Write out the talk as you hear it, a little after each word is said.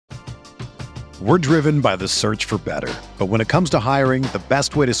We're driven by the search for better. But when it comes to hiring, the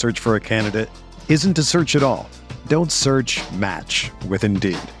best way to search for a candidate isn't to search at all. Don't search, match with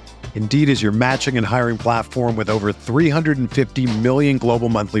Indeed. Indeed is your matching and hiring platform with over 350 million global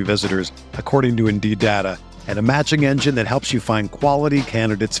monthly visitors, according to Indeed data, and a matching engine that helps you find quality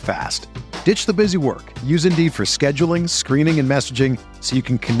candidates fast. Ditch the busy work. Use Indeed for scheduling, screening, and messaging so you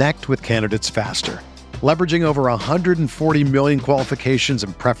can connect with candidates faster. Leveraging over 140 million qualifications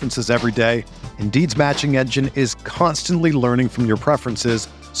and preferences every day, Indeed's matching engine is constantly learning from your preferences,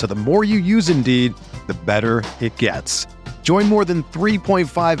 so the more you use Indeed, the better it gets. Join more than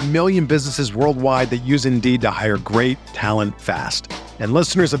 3.5 million businesses worldwide that use Indeed to hire great talent fast. And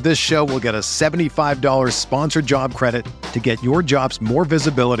listeners of this show will get a $75 sponsored job credit to get your jobs more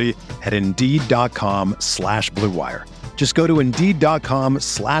visibility at Indeed.com/Blue Wire. Just go to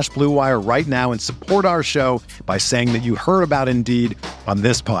Indeed.com/Blue Wire right now and support our show by saying that you heard about Indeed on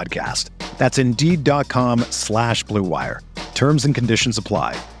this podcast. That's Indeed.com/Blue Wire. Terms and conditions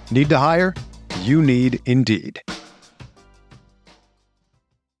apply. Need to hire? You need Indeed.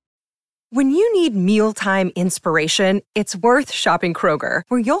 When you need mealtime inspiration, it's worth shopping Kroger,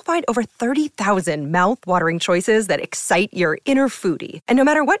 where you'll find over 30,000 mouth-watering choices that excite your inner foodie. And no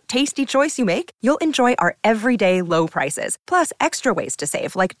matter what tasty choice you make, you'll enjoy our everyday low prices, plus extra ways to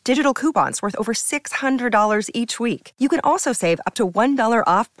save, like digital coupons worth over $600 each week. You can also save up to $1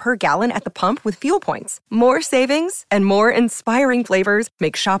 off per gallon at the pump with fuel points. More savings and more inspiring flavors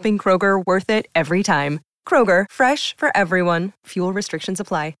make shopping Kroger worth it every time. Kroger, fresh for everyone. Fuel restrictions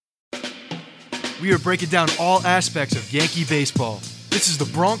apply. We are breaking down all aspects of Yankee baseball. This is the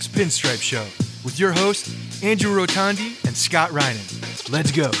Bronx Pinstripe Show with your hosts, Andrew Rotondi and Scott Reinen.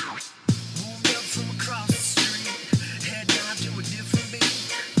 Let's go.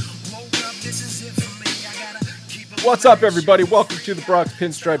 What's up, everybody? Welcome to the Bronx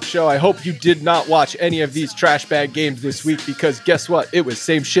Pinstripe Show. I hope you did not watch any of these trash bag games this week because guess what? It was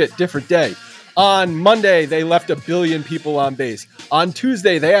same shit, different day. On Monday, they left 1 billion people on base. On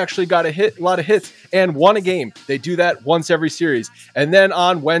Tuesday, they actually got a lot of hits, and won a game. They do that once every series. And then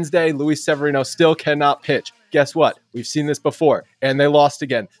on Wednesday, Luis Severino still cannot pitch. Guess what? We've seen this before, and they lost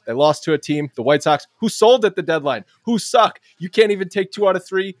again. They lost to a team, the White Sox, who sold at the deadline, who suck. You can't even take 2 out of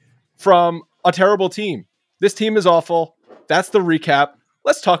 3 from a terrible team. This team is awful. That's the recap.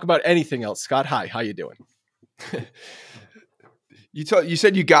 Let's talk about anything else. Scott, hi. How you doing? You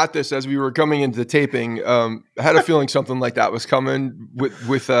said you got this as we were coming into the taping. I had a feeling something like that was coming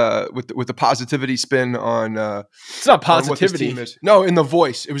with the positivity spin on. It's not positivity. No, in the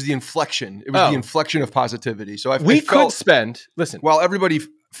voice, it was the inflection. It was the inflection of positivity. So while everybody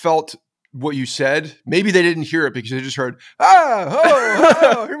felt what you said, maybe they didn't hear it because they just heard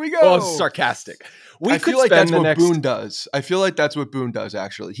here we go. Well, it's sarcastic. I feel like that's what Boone does. I feel like that's what Boone does.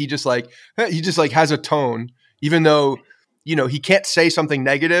 Actually, he just has a tone, even though. You know, he can't say something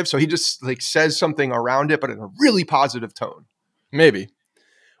negative, so he just says something around it, but in a really positive tone. Maybe.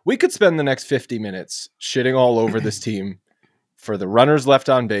 We could spend the next 50 minutes shitting all over this team for the runners left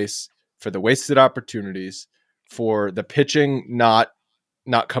on base, for the wasted opportunities, for the pitching not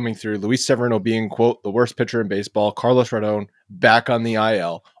coming through, Luis Severino being, quote, the worst pitcher in baseball, Carlos Rodon back on the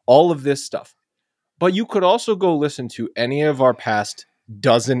IL, all of this stuff. But you could also go listen to any of our past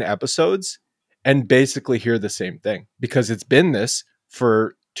dozen episodes and basically hear the same thing, because it's been this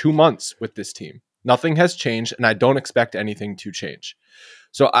for 2 months with this team. Nothing has changed, and I don't expect anything to change.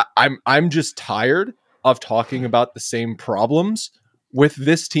 So I'm just tired of talking about the same problems with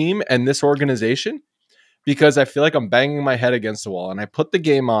this team and this organization, because I feel like I'm banging my head against the wall. And I put the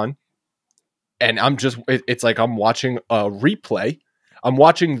game on, and it's like I'm watching a replay. I'm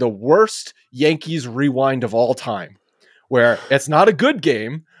watching the worst Yankees rewind of all time, where it's not a good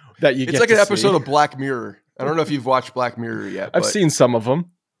game. It's like an episode of Black Mirror. I don't know if you've watched Black Mirror yet. I've seen some of them.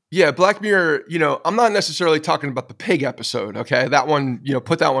 Yeah, Black Mirror, I'm not necessarily talking about the pig episode, okay? That one,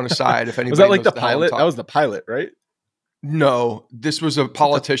 put that one aside if anybody Was that like knows the pilot? That was the pilot, right? No, this was a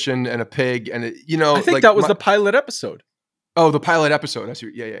politician and a pig, and I think that was the pilot episode. Oh, the pilot episode. I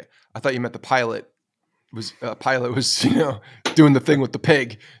see. Yeah. I thought you meant the pilot was doing the thing with the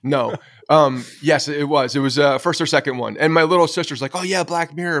pig. No. Yes, it was. It was first or second one. And my little sister's like, oh yeah,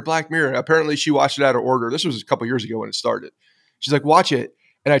 Black Mirror. Apparently she watched it out of order. This was a couple years ago when it started. She's like, watch it.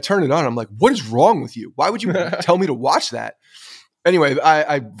 And I turned it on. I'm like, what is wrong with you? Why would you tell me to watch that? Anyway,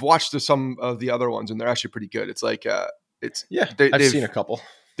 I watched some of the other ones, and they're actually pretty good. It's like, I've seen a couple.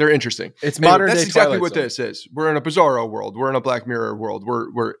 They're interesting. It's modern day. That's exactly Twilight what Zone. This is. We're in a Bizarro world. We're in a Black Mirror world.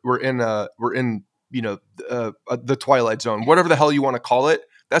 We're in the Twilight Zone. Whatever the hell you want to call it,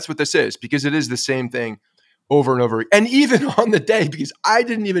 that's what this is, because it is the same thing over and over. And even on the day, because I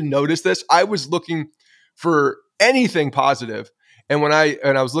didn't even notice this, I was looking for anything positive. And when I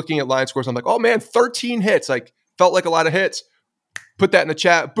was looking at line scores, I'm like, oh man, 13 hits. Like, felt like a lot of hits. Put that in the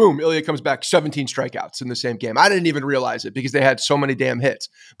chat. Boom. Ilya comes back, 17 strikeouts in the same game. I didn't even realize it because they had so many damn hits.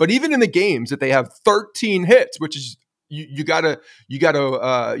 But even in the games that they have 13 hits, which is you gotta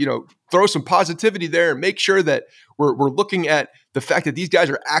throw some positivity there and make sure that we're looking at the fact that these guys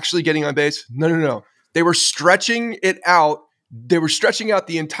are actually getting on base. No. They were stretching it out. They were stretching out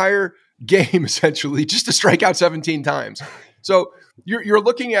the entire game essentially just to strike out 17 times. So you're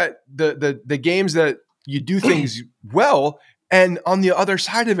looking at the games that you do things well. And on the other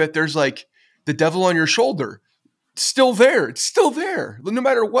side of it, there's like the devil on your shoulder. It's still there. It's still there. No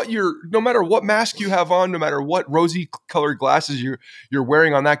matter what mask you have on, no matter what rosy colored glasses you're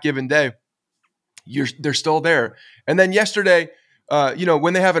wearing on that given day, they're still there. And then yesterday,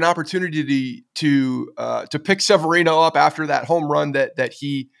 when they have an opportunity to pick Severino up after that home run that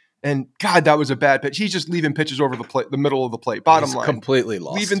he, and God, that was a bad pitch. He's just leaving pitches over the plate, the middle of the plate. Bottom line, completely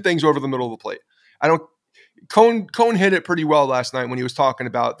lost. Leaving things over the middle of the plate. Cone hit it pretty well last night when he was talking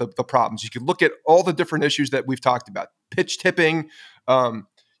about the problems. You could look at all the different issues that we've talked about: pitch tipping,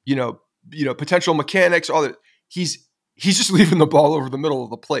 potential mechanics. All that. He's just leaving the ball over the middle of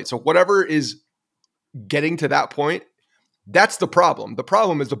the plate. So whatever is getting to that point, that's the problem. The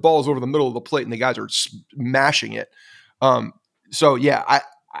problem is the ball is over the middle of the plate and the guys are smashing it. So yeah,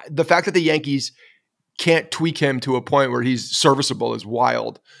 the fact that the Yankees can't tweak him to a point where he's serviceable is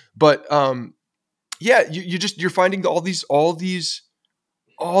wild. But yeah, you're finding all these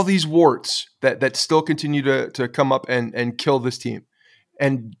warts that still continue to come up and kill this team.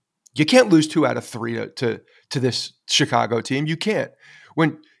 And you can't lose 2 out of 3 to this Chicago team. You can't.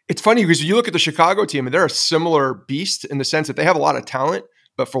 When it's funny because you look at the Chicago team and they're a similar beast in the sense that they have a lot of talent,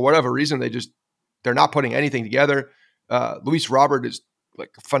 but for whatever reason they're not putting anything together. Luis Robert is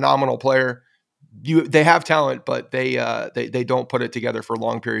like a phenomenal player. They have talent, but they don't put it together for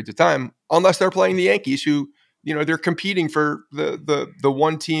long periods of time unless they're playing the Yankees, who they're competing for the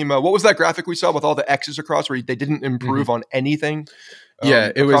one team. What was that graphic we saw with all the X's across where they didn't improve on anything?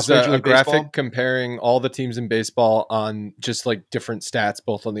 Yeah, it was a graphic baseball comparing all the teams in baseball on just like different stats,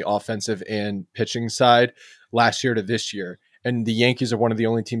 both on the offensive and pitching side last year to this year. And the Yankees are one of the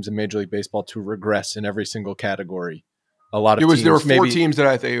only teams in Major League Baseball to regress in every single category. There were 4 teams that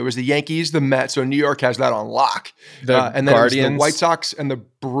I think it was the Yankees, the Mets. So New York has that on lock. And then Guardians, it was the White Sox and the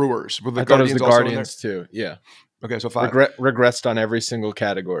Brewers. Were the Guardians the Guardians too. Yeah. Okay, so 5. Regressed on every single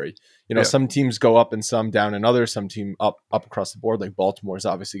category. Some teams go up and some down and others. Some team up across the board. Like Baltimore is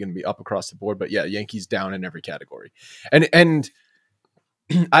obviously going to be up across the board. But yeah, Yankees down in every category. And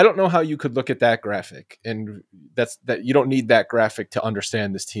I don't know how you could look at that graphic, and that you don't need that graphic to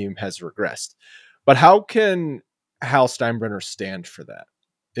understand this team has regressed. But how can Hal Steinbrenner stand for that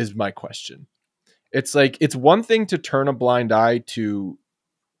is my question. It's like, it's one thing to turn a blind eye to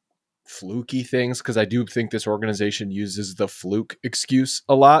fluky things, because I do think this organization uses the fluke excuse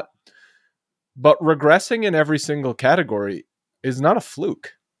a lot, but regressing in every single category is not a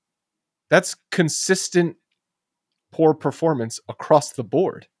fluke. That's consistent poor performance across the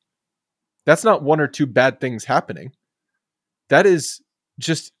board. That's not 1 or 2 bad things happening. That is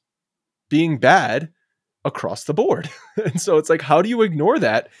just being bad across the board. And so it's like, how do you ignore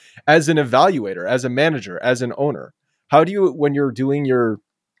that as an evaluator, as a manager, as an owner? How do you, when you're doing your,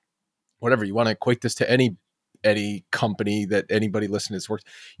 whatever, you want to equate this to any company that anybody listening to this works,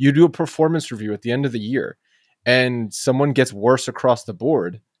 you do a performance review at the end of the year and someone gets worse across the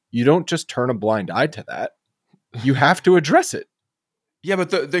board. You don't just turn a blind eye to that. You have to address it. Yeah,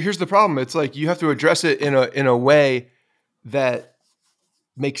 but here's the problem. It's like you have to address it in a way that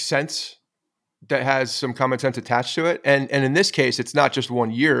makes sense, that has some common sense attached to it. And in this case, it's not just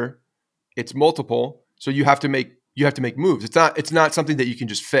 1 year, it's multiple. So you have to make moves. It's not something that you can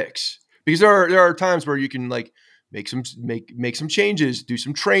just fix, because there are times where you can like make some changes, do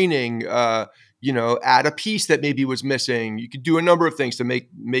some training, add a piece that maybe was missing. You could do a number of things to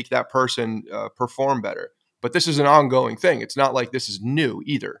make that person perform better. But this is an ongoing thing. It's not like this is new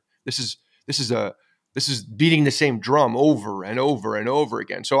either. This is beating the same drum over and over and over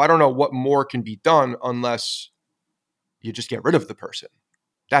again. So I don't know what more can be done unless you just get rid of the person.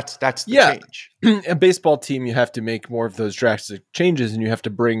 That's the change. A baseball team, you have to make more of those drastic changes, and you have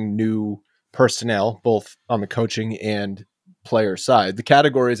to bring new personnel, both on the coaching and player side. The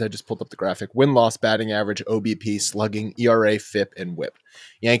categories, I just pulled up the graphic: win-loss, batting average, OBP, slugging, ERA, FIP, and WHIP.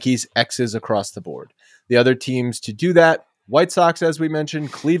 Yankees, X's across the board. The other teams to do that: White Sox, as we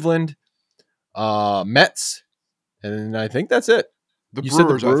mentioned, Cleveland, Mets, and I think that's it. The You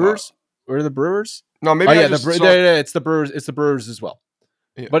Brewers, said the Brewers? Or the Brewers? No, maybe it's the Brewers. It's the Brewers as well.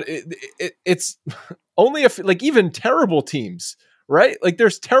 Yeah. But it's only if like even terrible teams, right? Like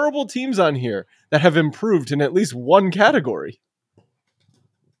there's terrible teams on here that have improved in at least one category.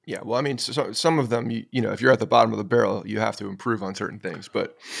 Yeah, well, I mean, so some of them, you know, if you're at the bottom of the barrel, you have to improve on certain things.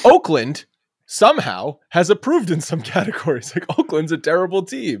 But Oakland somehow has improved in some categories. Like Oakland's a terrible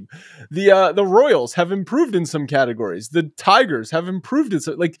team. The Royals have improved in some categories. The Tigers have improved in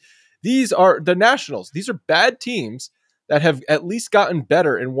some. Like these are the Nationals. These are bad teams that have at least gotten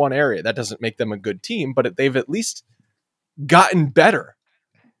better in one area. That doesn't make them a good team, but they've at least gotten better.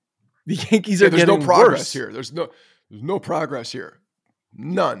 The Yankees are getting no progress worse here. There's no progress here.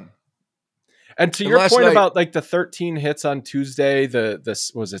 None. And to your point about like the 13 hits on Tuesday, the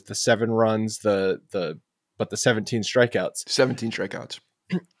 7 runs, but the 17 strikeouts. 17 strikeouts.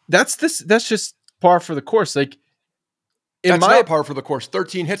 That's just par for the course. Like that's not par for the course.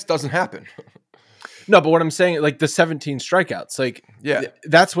 13 hits doesn't happen. No, but what I'm saying, like the 17 strikeouts, like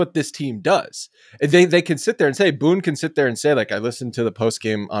that's what this team does. They can sit there and say, Boone can sit there and say, like, I listened to the post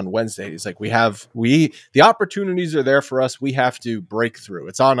game on Wednesday. He's like, the opportunities are there for us. We have to break through.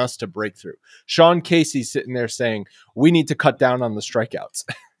 It's on us to break through. Sean Casey's sitting there saying, we need to cut down on the strikeouts.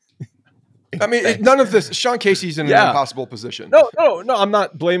 I mean, none of this. Sean Casey's in an impossible position. No. I'm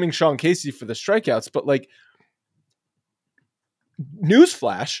not blaming Sean Casey for the strikeouts, but like,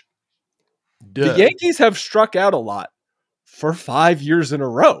 newsflash. The Yankees have struck out a lot for 5 years in a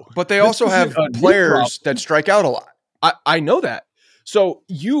row. But they also have players that strike out a lot. I know that. So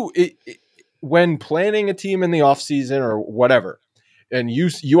when planning a team in the offseason or whatever, and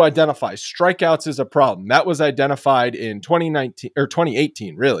you identify strikeouts as a problem, that was identified in 2019 or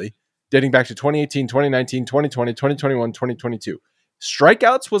 2018, really, dating back to 2018, 2019, 2020, 2021, 2022.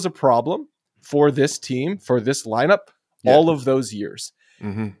 Strikeouts was a problem for this team, for this lineup, all of those years.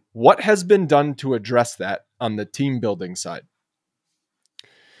 Mm-hmm. What has been done to address that on the team building side?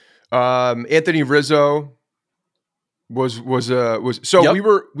 Anthony Rizzo was so we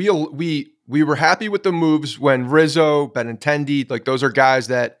were happy with the moves when Rizzo, Benintendi, like those are guys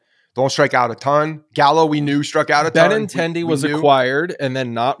that don't strike out a ton. Gallo, we knew struck out a ton. Benintendi was acquired and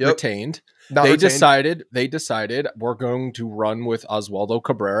then not retained. They decided we're going to run with Oswaldo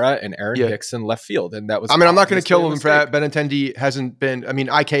Cabrera and Aaron Hicks in left field, and that was. I mean, I'm not going to kill him for that. Benintendi hasn't been. I mean,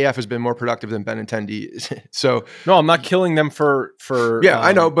 IKF has been more productive than Benintendi. So no, I'm not killing them for. Yeah,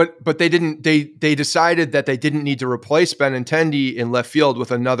 I know, but they didn't. They decided that they didn't need to replace Benintendi in left field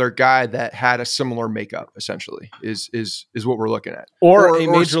with another guy that had a similar makeup. Essentially, is what we're looking at, or a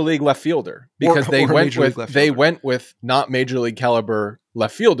major league left fielder because they went with not major league caliber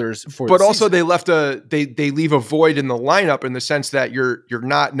left fielders for but also season. they leave a void in the lineup in the sense that you're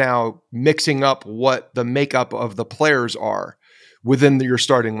not now mixing up what the makeup of the players are within your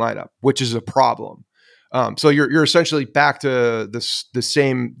starting lineup, which is a problem. So you're essentially back to the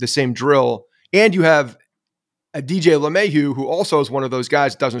same drill, and you have a DJ LeMahieu who also is one of those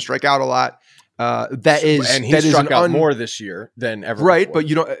guys that doesn't strike out a lot. He struck out more this year than ever. Right, before. but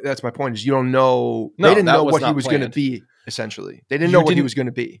you don't. That's my point. Is you don't know. They didn't know what he was going to be. Essentially, they didn't know what he was going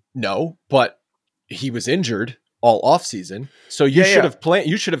to be. No, but he was injured all offseason, so you should have planned.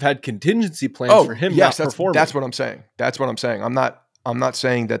 You should have had contingency plans for him. Yes, not performing. That's what I'm saying. That's what I'm saying. I'm not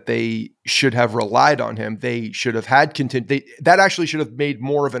saying that they should have relied on him. They should have had that actually should have made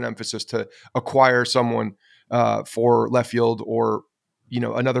more of an emphasis to acquire someone for left field or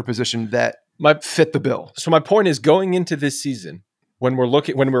another position that might fit the bill. So my point is, going into this season, when we're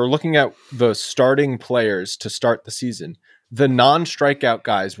looking at the starting players to start the season, the non-strikeout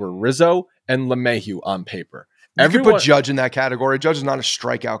guys were Rizzo and LeMahieu on paper. You could put Judge in that category. Judge is not a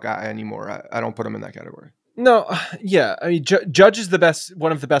strikeout guy anymore. I don't put him in that category. No, yeah. I mean, Judge is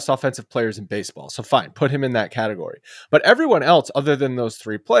one of the best offensive players in baseball. So fine, put him in that category. But everyone else, other than those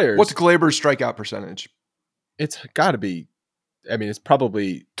three players, what's Glaber's strikeout percentage? It's got to be. I mean, it's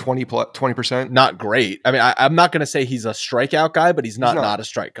probably 20%. Not great. I mean, I'm not going to say he's a strikeout guy, but he's not a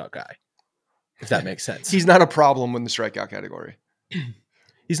strikeout guy. If that makes sense. He's not a problem in the strikeout category.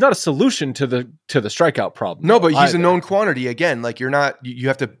 He's not a solution to the strikeout problem. No, but he's a known quantity. Again, like you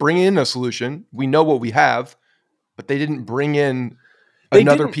have to bring in a solution. We know what we have, but they didn't bring in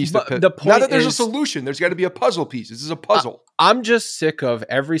another piece. Not that there's a solution. There's got to be a puzzle piece. This is a puzzle. I'm just sick of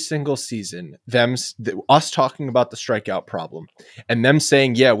every single season us talking about the strikeout problem and them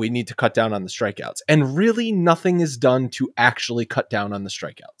saying, yeah, we need to cut down on the strikeouts. And really nothing is done to actually cut down on the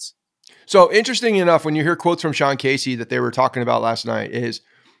strikeouts. So interesting enough, when you hear quotes from Sean Casey that they were talking about last night is,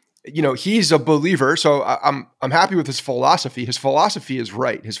 he's a believer. So I'm happy with his philosophy. His philosophy is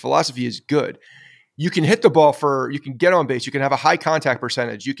right. His philosophy is good. you can hit the ball you can get on base, you can have a high contact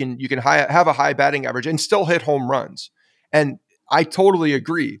percentage, you can have a high batting average and still hit home runs. And I totally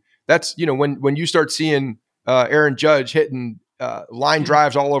agree. That's, when you start seeing Aaron Judge hitting line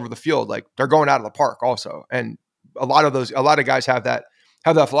drives all over the field, like they're going out of the park also. And a lot of guys have that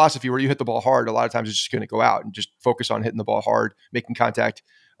philosophy where you hit the ball hard. A lot of times it's just going to go out, and just focus on hitting the ball hard, making contact,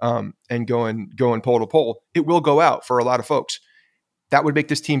 and going pole to pole. It will go out for a lot of folks. That would make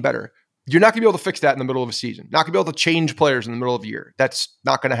this team better. You're not going to be able to fix that in the middle of a season. Not going to be able to change players in the middle of a year. That's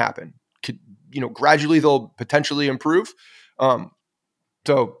not going to happen. Gradually they'll potentially improve.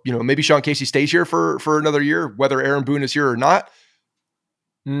 So, maybe Sean Casey stays here for another year, whether Aaron Boone is here or not.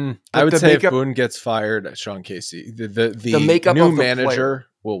 I would say if Boone gets fired, Sean Casey, the makeup new of the manager player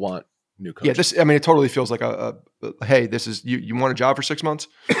will want new coaches. Yeah, it totally feels like hey, this is you want a job for 6 months,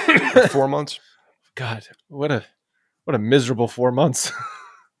 4 months. God, what a miserable 4 months.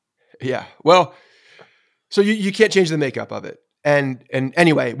 Yeah. Well, so you can't change the makeup of it. And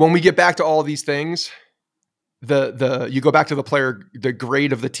anyway, when we get back to all these things, you go back to the player, the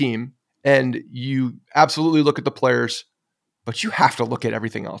grade of the team, and you absolutely look at the players, but you have to look at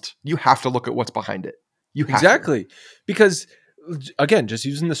everything else. You have to look at what's behind it. Exactly. Because again, just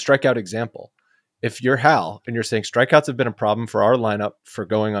using the strikeout example, if you're Hal and you're saying strikeouts have been a problem for our lineup for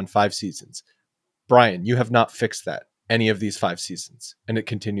going on 5 seasons, Brian, you have not fixed that any of these 5 seasons, and it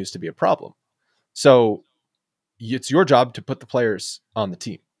continues to be a problem. So it's your job to put the players on the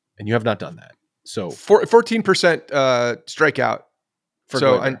team, and you have not done that. So 14% strikeout.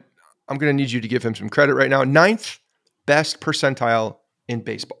 So I'm going to need you to give him some credit right now. 9th best percentile in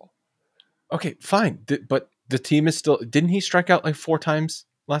baseball. Okay, fine. But the team is still, didn't he strike out like 4 times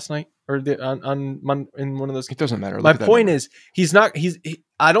last night or in one of those? It doesn't matter. My point is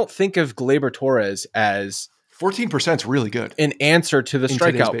I don't think of Gleyber Torres as 14% is really good. An answer to the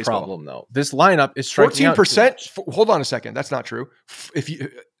strikeout problem, though. This lineup is striking 14%. Hold on a second. That's not true.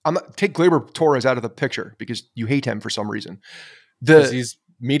 Take Gleyber Torres out of the picture because you hate him for some reason. He's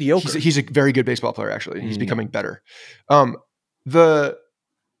mediocre. He's a very good baseball player, actually. He's becoming better. The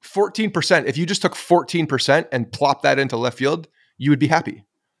 14%, if you just took 14% and plopped that into left field, you would be happy.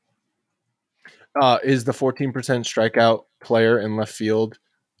 Is the 14% strikeout player in left field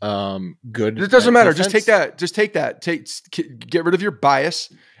good? It doesn't matter. Defense? Just take that. Get rid of your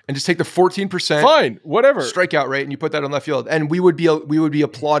bias and just take the 14%. Fine, whatever strikeout rate, and you put that on left field, and we would be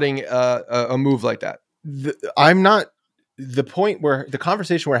applauding a move like that. I'm not. The point where the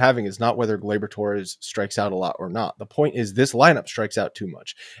conversation we're having is not whether Gleyber Torres strikes out a lot or not. The point is this lineup strikes out too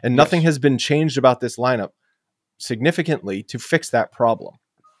much, and nothing has been changed about this lineup significantly to fix that problem.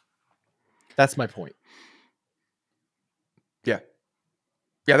 That's my point.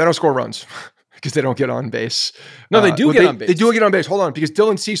 Yeah, they don't score runs because they don't get on base. No, they do get on base. They do get on base. Hold on, because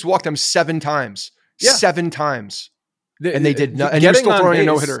Dylan Cease walked them 7 times. Yeah. 7 times. And they did not. And he was still throwing a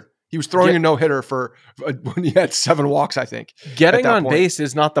no-hitter. He was throwing a no-hitter for when he had 7 walks, I think. Getting on base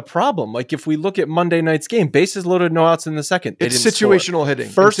is not the problem. Like if we look at Monday night's game, bases loaded, no outs in the second. It's situational hitting.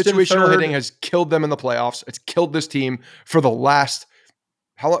 Situational hitting has killed them in the playoffs. It's killed this team for the last...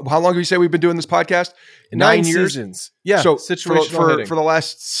 How long do you say we've been doing this podcast? 9 years. Seasons. Yeah. So for the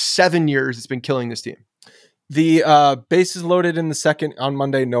last 7 years, it's been killing this team. The bases loaded in the second on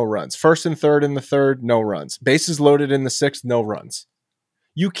Monday, no runs. First and third in the third, no runs. Bases loaded in the sixth, no runs.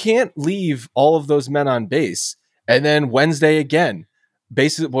 You can't leave all of those men on base. And then Wednesday again,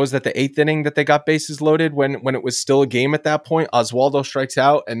 bases, was that the 8th inning that they got bases loaded when it was still a game at that point? Oswaldo strikes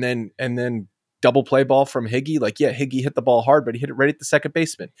out and then double play ball from Higgy. Like, yeah, Higgy hit the ball hard, but he hit it right at the second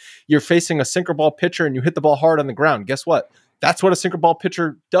baseman. You're facing a sinker ball pitcher and you hit the ball hard on the ground. Guess what? That's what a sinker ball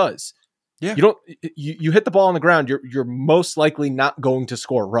pitcher does. Yeah. You hit the ball on the ground, you're most likely not going to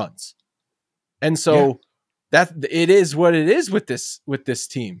score runs. And so that it is what it is with this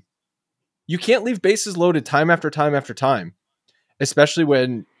team. You can't leave bases loaded time after time after time, especially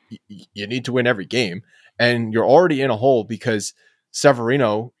when you need to win every game and you're already in a hole because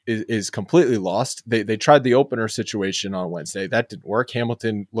Severino is completely lost. They tried the opener situation on Wednesday. That didn't work.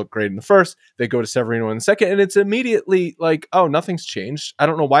 Hamilton looked great in the first. They go to Severino in the second, and it's immediately like, oh, nothing's changed. I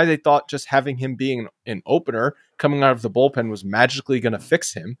don't know why they thought just having him being an opener coming out of the bullpen was magically going to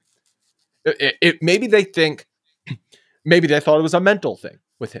fix him. Maybe they thought it was a mental thing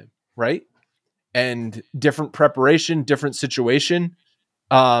with him, right? And different preparation, different situation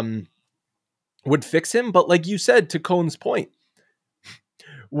would fix him. But like you said, to Cohn's point,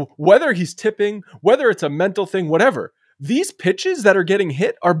 whether he's tipping, whether it's a mental thing, whatever, these pitches that are getting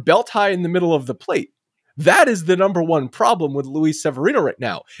hit are belt high in the middle of the plate. That is the number one problem with Luis Severino right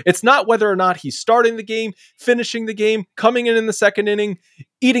now. It's not whether or not he's starting the game, finishing the game, coming in the second inning,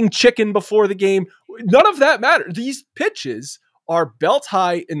 eating chicken before the game. none of that matters. These pitches are belt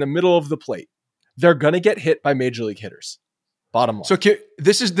high in the middle of the plate. They're going to get hit by major league hitters. Bottom line. So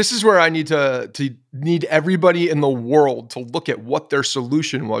this is where I need need everybody in the world to look at what their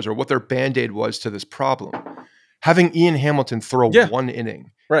solution was or what their Band-Aid was to this problem. Having Ian Hamilton throw one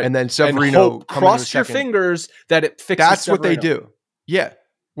inning, right, and then Severino cross your fingers that it fixes. That's Severino. what they do. Yeah,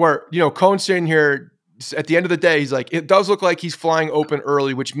 where Cohen's sitting here at the end of the day, he's like, it does look like he's flying open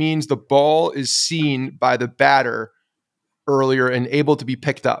early, which means the ball is seen by the batter earlier and able to be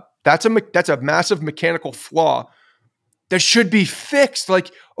picked up. That's a massive mechanical flaw that should be fixed.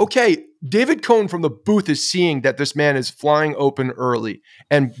 Like, okay, David Cohen from the booth is seeing that this man is flying open early.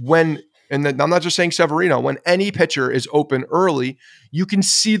 And then I'm not just saying Severino, when any pitcher is open early, you can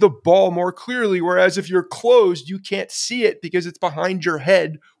see the ball more clearly. Whereas if you're closed, you can't see it because it's behind your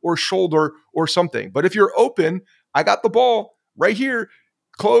head or shoulder or something. But if you're open, I got the ball right here,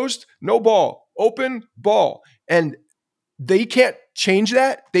 closed, no ball, open, ball. And they can't change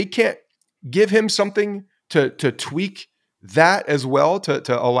that. They can't give him something to tweak that as well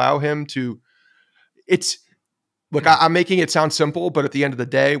to allow him to. Look, I'm making it sound simple, but at the end of the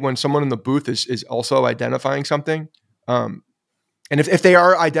day, when someone in the booth is also identifying something, and if they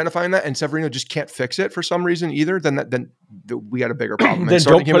are identifying that and Severino just can't fix it for some reason either, then we got a bigger problem. Then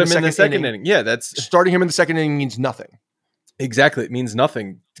don't put him in the second inning. Yeah, that's starting him in the second inning means nothing. Exactly. It means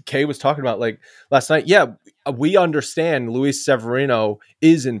nothing. Kay was talking about like last night. Yeah, we understand Luis Severino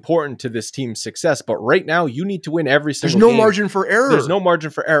is important to this team's success, but right now you need to win every single game. There's no margin for error. There's no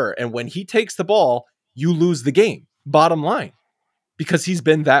margin for error. And when he takes the ball, you lose the game. Bottom line, because he's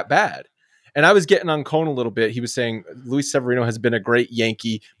been that bad. And I was getting on Cone a little bit. He was saying Luis Severino has been a great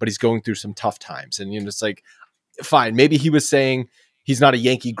Yankee, but he's going through some tough times. And it's like, fine. Maybe he was saying he's not a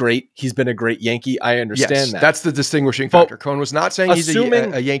Yankee great. He's been a great Yankee. I understand that. That's the distinguishing factor. Cone was not saying he's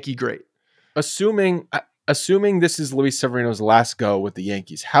a Yankee great. Assuming this is Luis Severino's last go with the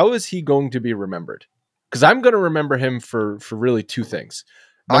Yankees, how is he going to be remembered? Because I'm going to remember him for really two things.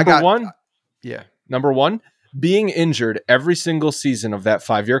 Number one, being injured every single season of that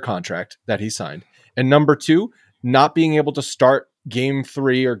 5-year contract that he signed. And number two, not being able to start game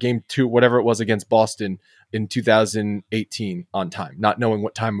 3 or game 2, whatever it was against Boston in 2018 on time, not knowing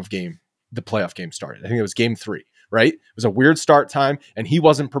what time of game the playoff game started. I think it was game 3, right? It was a weird start time and he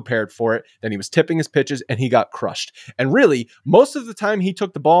wasn't prepared for it. Then he was tipping his pitches and he got crushed. And really, most of the time he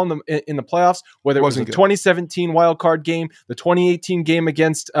took the ball in the playoffs, whether it was the 2017 wild card game, the 2018 game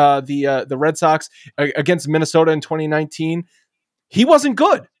against the Red Sox, against Minnesota in 2019, he wasn't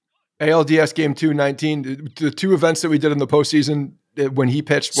good. ALDS game 219, the two events that we did in the postseason when he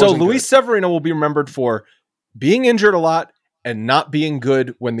pitched. So Luis Severino will be remembered for being injured a lot and not being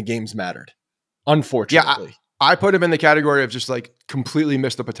good when the games mattered. Unfortunately. Yeah, I put him in the category of just like completely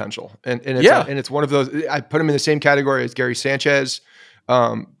missed the potential. And it's one of those, I put him in the same category as Gary Sanchez.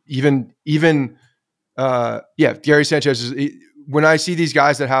 Gary Sanchez is, when I see these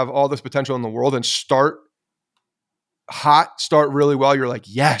guys that have all this potential in the world and start really well, you're like,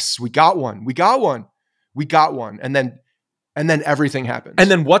 yes, we got one. And then everything happens.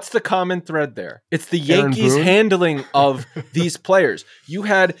 And then what's the common thread there? It's the Yankees handling of these players. You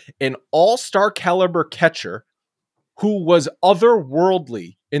had an all-star caliber catcher who was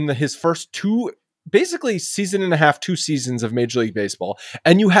otherworldly in his first 2 season and a half, 2 seasons of Major League Baseball.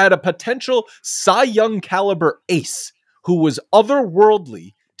 And you had a potential Cy Young caliber ace who was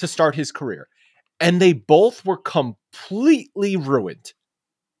otherworldly to start his career. And they both were completely ruined.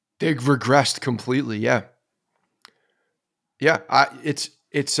 They regressed completely. Yeah. Yeah.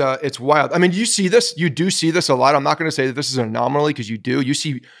 It's wild. I mean, you do see this a lot. I'm not going to say that this is an anomaly because you do.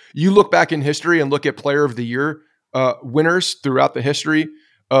 You look back in history and look at player of the year winners throughout the history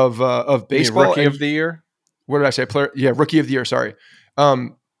of baseball. Rookie of the year? What did I say? Rookie of the year. Sorry.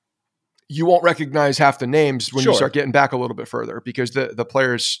 You won't recognize half the names when you start getting back a little bit further because the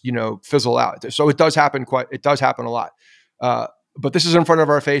players, fizzle out. So it does happen a lot. But this is in front of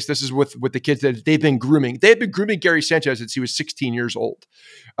our face. This is with the kids that they've been grooming. They had been grooming Gary Sanchez since he was 16 years old.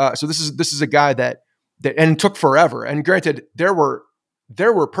 So this is a guy that and took forever. And granted, there were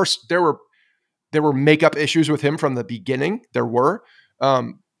makeup issues with him from the beginning. There were,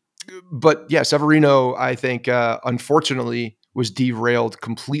 but yeah, Severino, I think, unfortunately, was derailed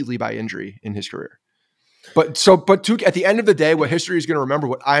completely by injury in his career. But at the end of the day, what history is going to remember,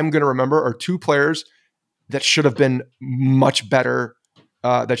 what I'm going to remember, are 2 players that should have been much better,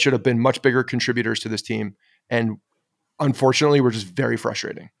 that should have been much bigger contributors to this team, and unfortunately, we're just very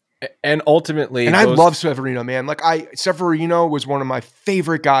frustrating. And ultimately, I love Severino, man. Like Severino was one of my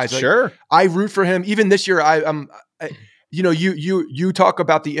favorite guys. Like, sure, I root for him. Even this year, you talk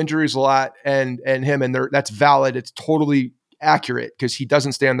about the injuries a lot and him, and that's valid. It's totally accurate because he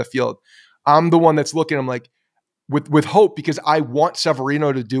doesn't stay on the field. I'm the one that's looking. I'm like with hope because I want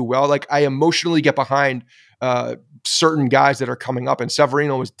Severino to do well. Like I emotionally get behind certain guys that are coming up, and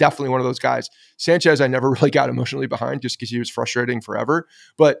Severino was definitely one of those guys. Sanchez, I never really got emotionally behind just because he was frustrating forever,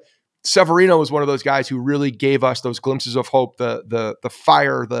 but Severino was one of those guys who really gave us those glimpses of hope, the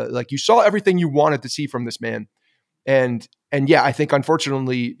fire, like you saw everything you wanted to see from this man. And yeah, I think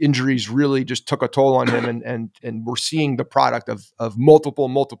unfortunately injuries really just took a toll on him, and we're seeing the product of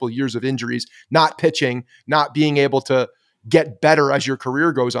multiple years of injuries, not pitching, not being able to get better as your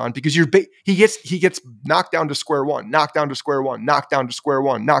career goes on because he gets knocked down to square one, knocked down to square one, knocked down to square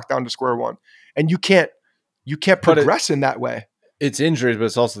one, knocked down to square one, and you can't progress in that way. It's injuries, but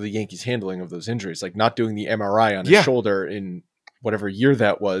it's also the Yankees handling of those injuries, like not doing the MRI on his shoulder in whatever year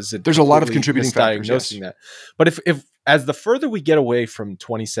that was. There's a lot of contributing factors. Yes. That. But if as the further we get away from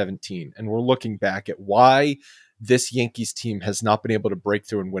 2017 and we're looking back at why this Yankees team has not been able to break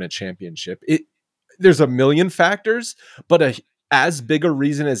through and win a championship, there's a million factors, but as big a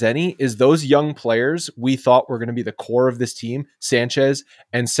reason as any is those young players we thought were going to be the core of this team, Sanchez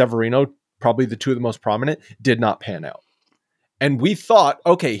and Severino, probably the two of the most prominent, did not pan out. And we thought,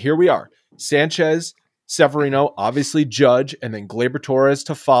 okay, here we are. Sanchez, Severino, obviously Judge, and then Gleyber Torres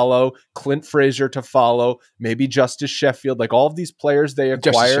to follow, Clint Frazier to follow, maybe Justice Sheffield, like all of these players they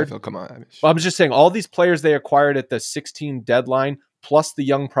acquired. Justice Sheffield, come on. I'm just saying all these players they acquired at the 16 deadline, plus the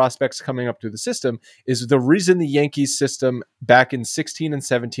young prospects coming up through the system, is the reason the Yankees system back in 16 and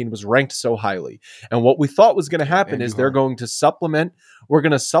 17 was ranked so highly. And what we thought was going to happen is they're going to supplement. We're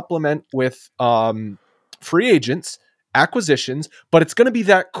going to supplement with free agents, acquisitions, but it's going to be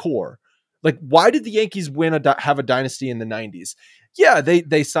that core. Like, why did the Yankees have a dynasty in the 90s? Yeah,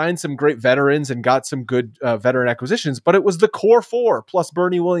 they signed some great veterans and got some good veteran acquisitions, but it was the core four plus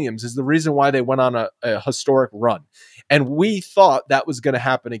Bernie Williams is the reason why they went on a historic run. And we thought that was going to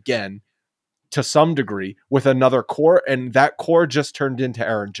happen again to some degree with another core, and that core just turned into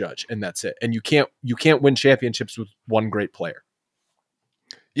Aaron Judge, and that's it. And you can't win championships with one great player.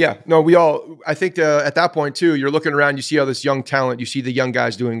 Yeah, no, I think at that point too, you're looking around, you see all this young talent, you see the young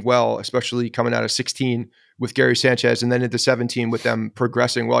guys doing well, especially coming out of 16 with Gary Sanchez and then into 17 with them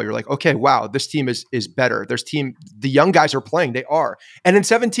progressing well. You're like, okay, wow, this team is better. The young guys are playing, they are. And in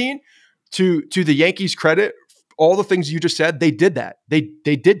 17, to the Yankees' credit, all the things you just said, they did that. They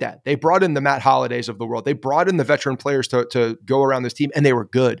did that. They brought in the Matt Hollidays of the world. They brought in the veteran players to go around this team, and they were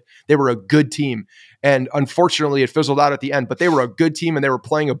good. They were a good team. And unfortunately, it fizzled out at the end, but they were a good team and they were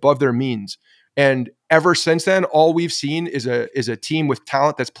playing above their means. And ever since then, all we've seen is a team with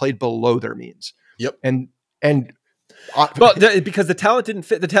talent that's played below their means. Yep. Because the talent didn't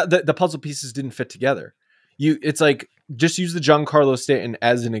fit, the puzzle pieces didn't fit together. It's like, just use the Giancarlo Stanton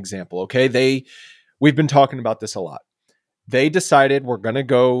as an example. Okay. We've been talking about this a lot. They decided we're going to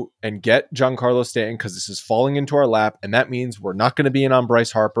go and get Giancarlo Stanton because this is falling into our lap, and that means we're not going to be in on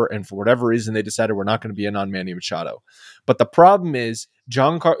Bryce Harper, and for whatever reason, they decided we're not going to be in on Manny Machado. But the problem is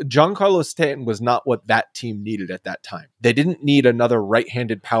Giancarlo Stanton was not what that team needed at that time. They didn't need another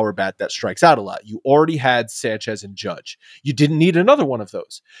right-handed power bat that strikes out a lot. You already had Sanchez and Judge. You didn't need another one of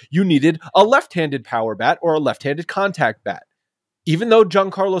those. You needed a left-handed power bat or a left-handed contact bat. Even though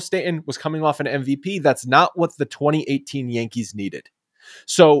Giancarlo Stanton was coming off an MVP, that's not what the 2018 Yankees needed.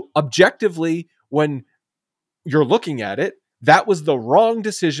 So objectively, when you're looking at it, that was the wrong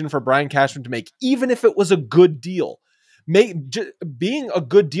decision for Brian Cashman to make, even if it was a good deal. Being a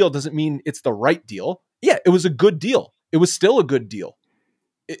good deal doesn't mean it's the right deal. Yeah, it was a good deal. It was still a good deal.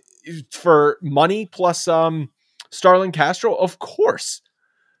 For money plus Starlin Castro, of course.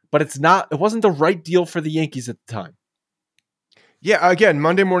 But it wasn't the right deal for the Yankees at the time. Yeah, again,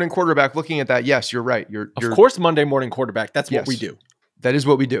 Monday morning quarterback, looking at that, yes, you're right. Of course, Monday morning quarterback. That's what we do. That is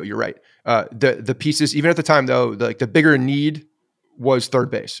what we do. You're right. The pieces, even at the time, though, the bigger need was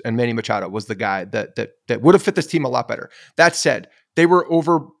third base, and Manny Machado was the guy that would have fit this team a lot better. That said, they were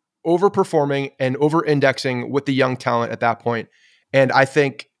overperforming and over-indexing with the young talent at that point. And I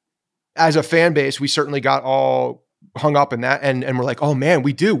think as a fan base, we certainly got all hung up in that, and we're like, oh man,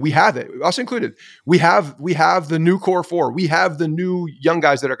 we have it, us included. We have the new core four. We have the new young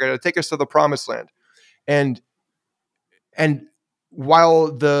guys that are going to take us to the promised land. And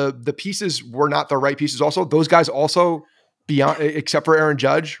while the pieces were not the right pieces, also those guys also beyond, except for Aaron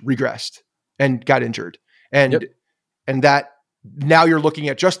Judge, regressed and got injured. And that now you're looking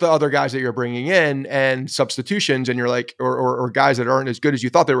at just the other guys that you're bringing in and substitutions, and you're like, or guys that aren't as good as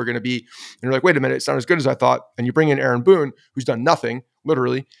you thought they were going to be. And you're like, wait a minute, it's not as good as I thought. And you bring in Aaron Boone, who's done nothing,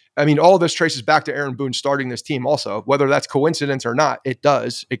 literally. I mean, all of this traces back to Aaron Boone starting this team also, whether that's coincidence or not, it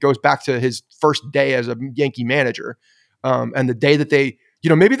does. It goes back to his first day as a Yankee manager. And the day that they,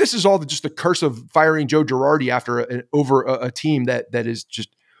 maybe this is all just the curse of firing Joe Girardi after over a team that is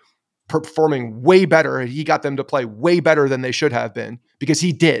just performing way better. He got them to play way better than they should have been because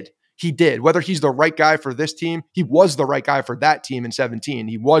he did. He did. Whether he's the right guy for this team, he was the right guy for that team in 17.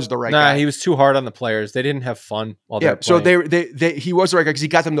 He was the right guy. He was too hard on the players. They didn't have fun while they were playing. So he was the right guy because he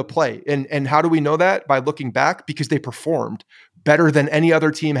got them to play. And how do we know that? By looking back, because they performed better than any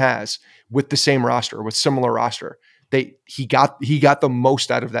other team has with the same roster, with similar roster. He got the most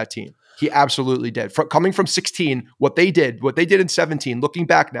out of that team. He absolutely did. Coming from 16, what they did in 17, looking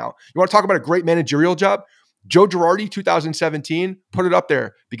back now, you want to talk about a great managerial job? Joe Girardi, 2017, put it up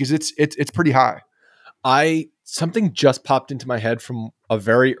there because it's pretty high. Something just popped into my head from a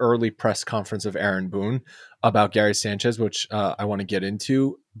very early press conference of Aaron Boone about Gary Sanchez, which I want to get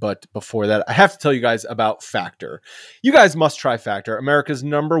into. But before that, I have to tell you guys about Factor. You guys must try Factor, America's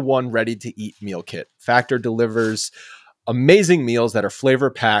 #1 ready-to-eat meal kit. Factor delivers amazing meals that are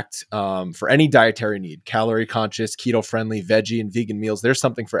flavor-packed for any dietary need. Calorie-conscious, keto-friendly, veggie, and vegan meals. There's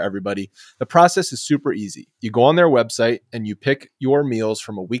something for everybody. The process is super easy. You go on their website and you pick your meals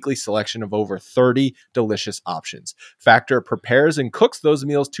from a weekly selection of over 30 delicious options. Factor prepares and cooks those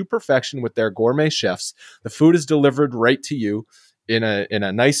meals to perfection with their gourmet chefs. The food is delivered right to you in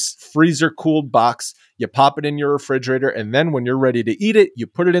a nice freezer-cooled box. You pop it in your refrigerator, and then when you're ready to eat it, you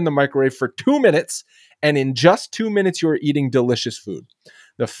put it in the microwave for 2 minutes, and in just 2 minutes, you're eating delicious food.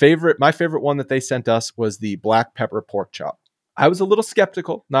 My favorite one that they sent us was the black pepper pork chop. I was a little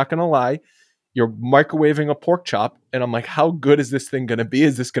skeptical, not going to lie. You're microwaving a pork chop, and I'm like, how good is this thing going to be?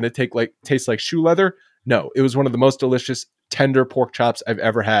 Is this going to taste like shoe leather? No, it was one of the most delicious, tender pork chops I've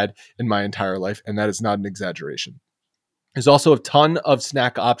ever had in my entire life, and that is not an exaggeration. There's also a ton of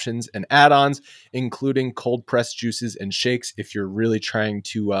snack options and add-ons, including cold pressed juices and shakes if you're really trying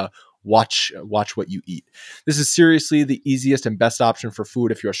to watch what you eat. This is seriously the easiest and best option for food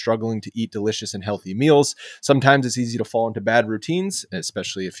if you're struggling to eat delicious and healthy meals. Sometimes it's easy to fall into bad routines,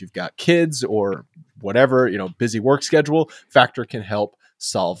 especially if you've got kids or whatever, busy work schedule. Factor can help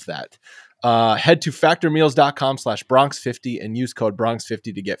solve that. Head to factormeals.com/Bronx50 and use code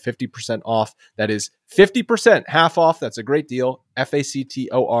Bronx50 to get 50% off. That is 50%, half off. That's a great deal.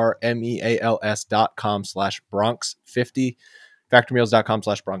 factormeals.com/Bronx50.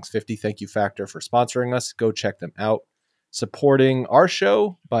 factormeals.com/Bronx50. Thank you, Factor, for sponsoring us. Go check them out. Supporting our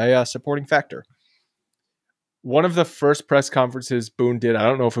show by supporting Factor. One of the first press conferences Boone did, I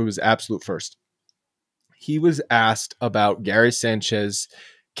don't know if it was absolute first, he was asked about Gary Sanchez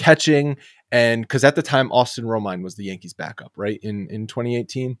catching, and because at the time Austin Romine was the Yankees backup, right, in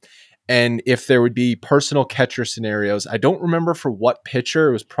 2018, and if there would be personal catcher scenarios. I don't remember for what pitcher.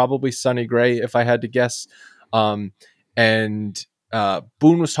 It was probably Sonny Gray, if I had to guess. And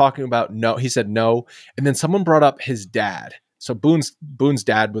Boone was talking about no. He said no, and then someone brought up his dad. So Boone's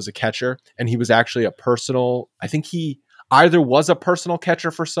dad was a catcher, and he was actually a personal. I think he either was a personal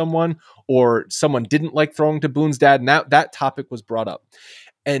catcher for someone, or someone didn't like throwing to Boone's dad, and that topic was brought up.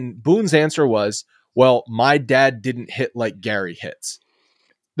 And Boone's answer was, well, my dad didn't hit like Gary hits.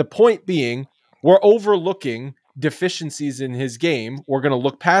 The point being, we're overlooking deficiencies in his game. We're going to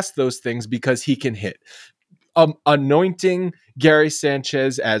look past those things because he can hit. Anointing Gary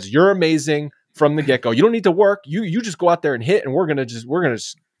Sanchez as you're amazing from the get-go. You don't need to work. You just go out there and hit, and we're going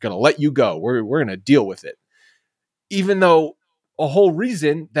to let you go. We're going to deal with it. Even though a whole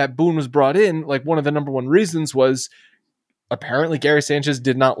reason that Boone was brought in, like one of the number one reasons was apparently Gary Sanchez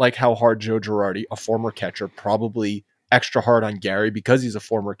did not like how hard Joe Girardi, a former catcher, probably extra hard on Gary because he's a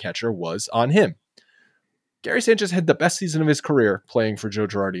former catcher, was on him. Gary Sanchez had the best season of his career playing for Joe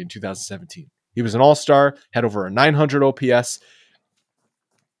Girardi in 2017. He was an all-star, had over a 900 OPS.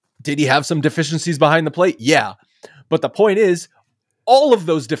 Did he have some deficiencies behind the plate? Yeah. But the point is, all of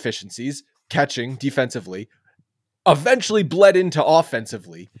those deficiencies, catching, defensively, eventually bled into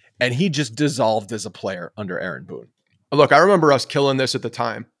offensively, and he just dissolved as a player under Aaron Boone. Look, I remember us killing this at the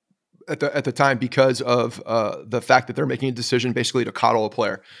time, because of the fact that they're making a decision basically to coddle a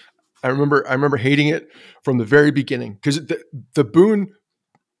player. I remember hating it from the very beginning because the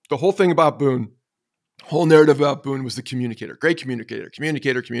whole thing about Boone, whole narrative about Boone was the communicator, great communicator.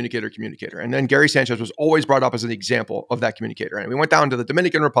 And then Gary Sanchez was always brought up as an example of that communicator. And we went down to the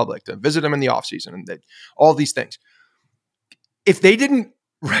Dominican Republic to visit him in the offseason and all these things. If they didn't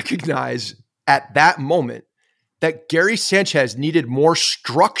recognize at that moment that Gary Sanchez needed more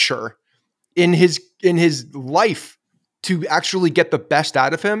structure in his life to actually get the best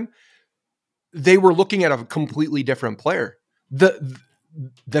out of him, they were looking at a completely different player.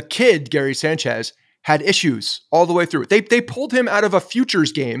 the kid, Gary Sanchez, had issues all the way through. They pulled him out of a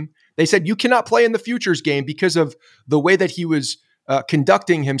futures game. They said, you cannot play in the futures game because of the way that he was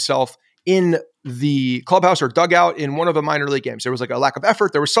conducting himself in the clubhouse or dugout in one of the minor league games. There was like a lack of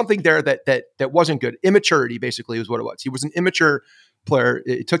effort. There was something there that wasn't good. Immaturity, basically, is what it was. He was an immature player.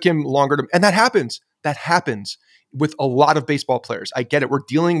 It took him longer to, and that happens. That happens with a lot of baseball players. I get it. We're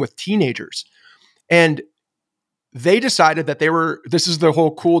dealing with teenagers. And they decided that this is the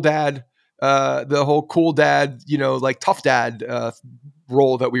whole cool dad, like tough dad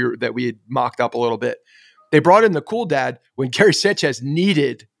role that we had mocked up a little bit. They brought in the cool dad when Gary Sanchez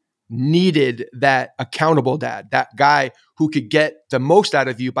needed that accountable dad, that guy who could get the most out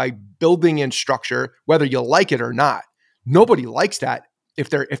of you by building in structure, whether you like it or not. Nobody likes that if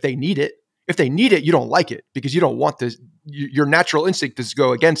they need it. If they need it, you don't like it because you don't want this. Your natural instinct is to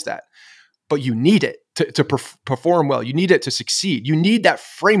go against that, but you need it to perform well. You need it to succeed. You need that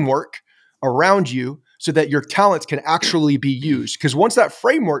framework around you so that your talents can actually be used. Because once that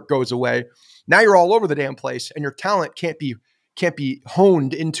framework goes away, now you're all over the damn place, and your talent can't be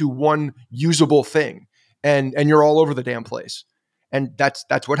honed into one usable thing, and you're all over the damn place. And that's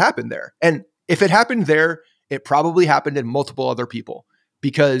what happened there. And if it happened there, it probably happened in multiple other people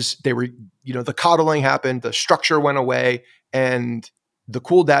because they were, the coddling happened, the structure went away, and the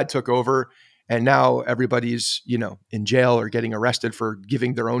cool dad took over. And now everybody's, in jail or getting arrested for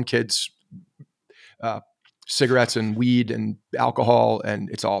giving their own kids cigarettes and weed and alcohol, and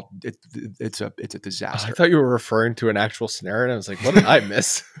it's a disaster. I thought you were referring to an actual scenario, and I was like, what did I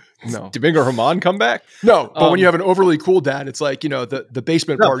miss? No. Domingo Ramon come back? No, but when you have an overly cool dad, it's like, the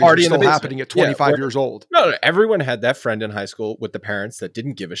basement party is still happening at 25 years old. No, everyone had that friend in high school with the parents that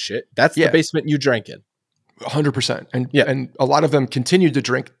didn't give a shit. That's the basement you drank in. 100%. And a lot of them continued to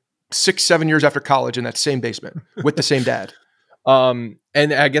drink 6-7 years after college in that same basement with the same dad.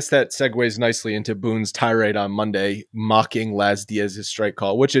 And I guess that segues nicely into Boone's tirade on Monday, mocking Laz Diaz's strike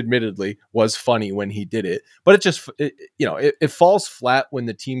call, which admittedly was funny when he did it, but it falls flat when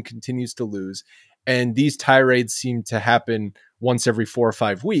the team continues to lose. And these tirades seem to happen once every 4 or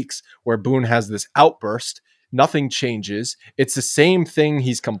 5 weeks where Boone has this outburst. Nothing changes. It's the same thing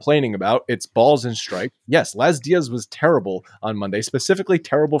he's complaining about. It's balls and strike. Yes, Laz Diaz was terrible on Monday, specifically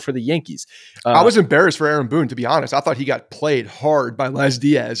terrible for the Yankees. I was embarrassed for Aaron Boone, to be honest. I thought he got played hard by Laz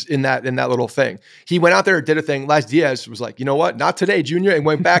Diaz in that little thing. He went out there and did a thing. Laz Diaz was like, you know what? Not today, Junior, and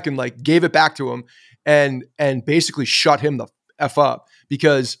went back and like gave it back to him and basically shut him the F up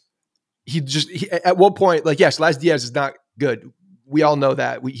because he at one point, like, yes, Laz Diaz is not good. We all know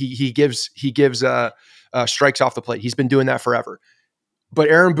that. He gives strikes off the plate. He's been doing that forever. But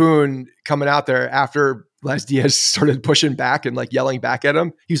Aaron Boone coming out there after Laz Diaz started pushing back and like yelling back at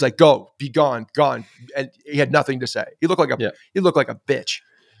him, he was like, "Go, be gone." And he had nothing to say. He looked like a bitch.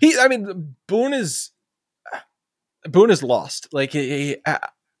 Boone is lost. Like I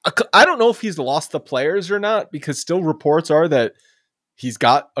don't know if he's lost the players or not, because still reports are that he's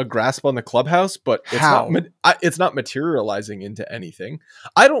got a grasp on the clubhouse, but it's not materializing into anything.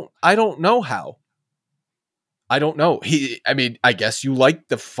 I don't know how. I don't know. I guess you like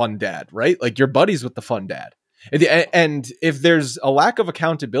the fun dad, right? Like, you're buddies with the fun dad. And if there's a lack of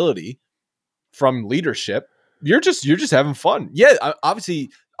accountability from leadership, you're just having fun. Yeah, obviously,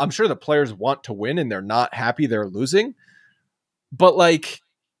 I'm sure the players want to win and they're not happy they're losing. But like,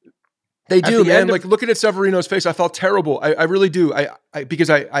 they do, man. Like, looking at Severino's face, I felt terrible. I really do. Because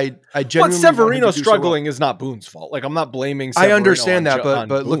I genuinely. But Severino struggling is not Boone's fault. Like, I'm not blaming Severino. I understand that,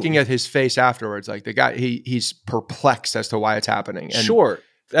 but looking at his face afterwards, like, the guy, he's perplexed as to why it's happening. And sure,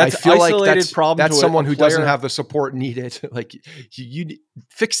 that's I feel like that's someone who doesn't have the support needed. Like, you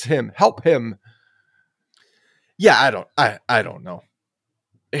fix him, help him. Yeah, I don't know.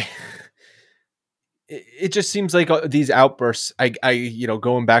 It just seems like these outbursts,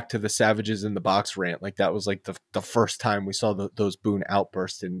 going back to the Savages in the box rant, like that was like the first time we saw those Boone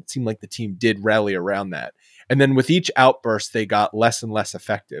outbursts, and it seemed like the team did rally around that. And then with each outburst, they got less and less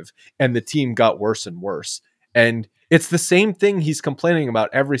effective, and the team got worse and worse. And it's the same thing he's complaining about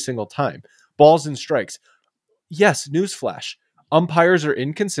every single time. Balls and strikes. Yes, newsflash. Umpires are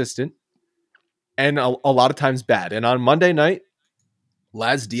inconsistent and a lot of times bad. And on Monday night,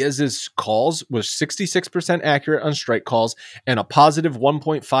 Laz Diaz's calls was 66% accurate on strike calls and a positive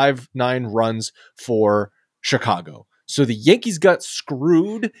 1.59 runs for Chicago. So the Yankees got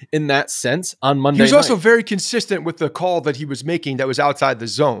screwed in that sense on Monday night. He was also very consistent with the call that he was making that was outside the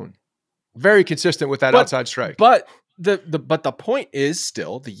zone. Very consistent with that outside strike. But the point is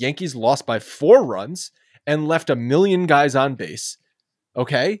still the Yankees lost by 4 runs and left 1 million guys on base.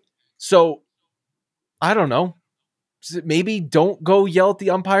 Okay? So I don't know. maybe don't go yell at the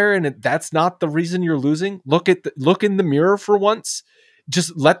umpire, and that's not the reason you're losing. Look in the mirror for once.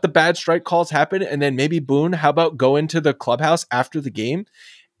 Just let the bad strike calls happen, and then maybe Boone, how about go into the clubhouse after the game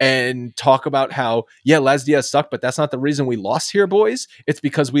and talk about how, yeah, Las Diaz sucked, but that's not the reason we lost here, boys. It's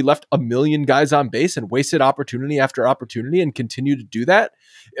because we left a million guys on base and wasted opportunity after opportunity and continue to do that.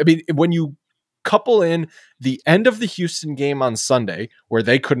 I mean, when you couple in the end of the Houston game on Sunday, where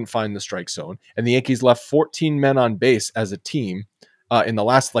they couldn't find the strike zone, and the Yankees left 14 men on base as a team in the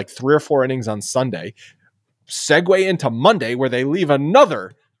last 3 or 4 innings on Sunday, segue into Monday, where they leave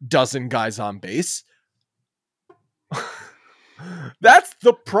another dozen guys on base. That's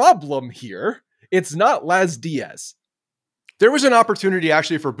the problem here. It's not Las Diaz. There was an opportunity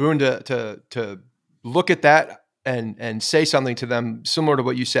actually for Boone to look at that and say something to them similar to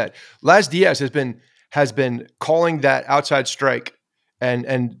what you said. Las Diaz has been calling that outside strike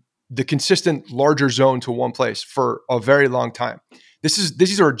and the consistent larger zone to one place for a very long time.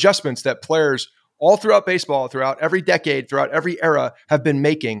 These are adjustments that players all throughout baseball, throughout every decade, throughout every era have been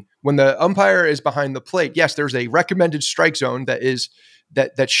making. When the umpire is behind the plate, yes, there's a recommended strike zone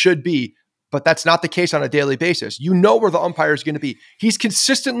that should be, but that's not the case on a daily basis. You know where the umpire is going to be. He's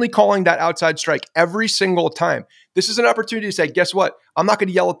consistently calling that outside strike every single time. This is an opportunity to say, guess what? I'm not going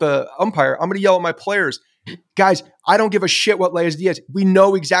to yell at the umpire. I'm going to yell at my players. Guys, I don't give a shit what Las Diaz. We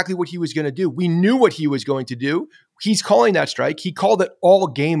know exactly what he was going to do. We knew what he was going to do. He's calling that strike. He called it all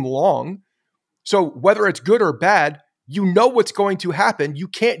game long. So whether it's good or bad, you know what's going to happen. You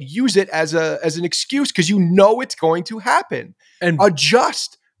can't use it as an excuse because you know it's going to happen. And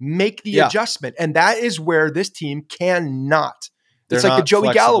adjust, make the adjustment. And that is where this team cannot. It's like the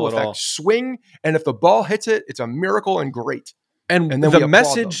Joey Gallo effect. Swing, and if the ball hits it, it's a miracle and great. And then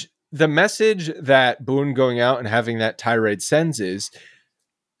the message that Boone going out and having that tirade sends is,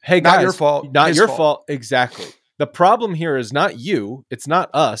 hey guys, not your fault. Not your fault. Exactly. The problem here is not you. It's not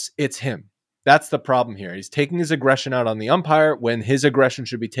us. It's him. That's the problem here. He's taking his aggression out on the umpire when his aggression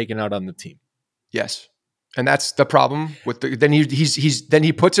should be taken out on the team. Yes. And that's the problem with then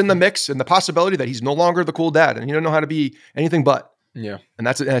he puts in the mix and the possibility that he's no longer the cool dad and he doesn't know how to be anything but. Yeah. And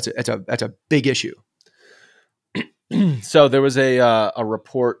that's a big issue. So there was a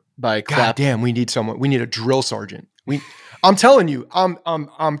report by God damn, we need a drill sergeant. I'm telling you,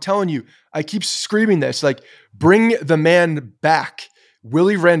 I keep screaming this, bring the man back.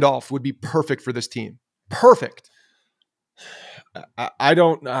 Willie Randolph would be perfect for this team. Perfect. I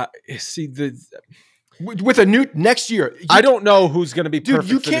don't see with a new next year. I don't know who's going to be perfect.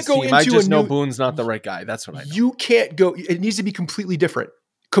 You for can't this go team. into I just know Boone's not the right guy. That's what I know. You can't go. It needs to be completely different.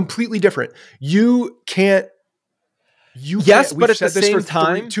 Completely different. You can't. Yes, but at the same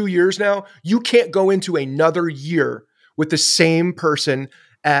time, 2 years now, you can't go into another year with the same person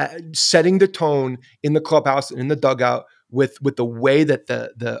setting the tone in the clubhouse and in the dugout with the way that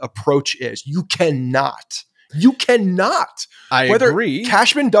the approach is. You cannot. I agree.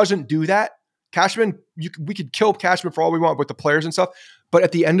 Cashman doesn't do that. Cashman, we could kill Cashman for all we want with the players and stuff. But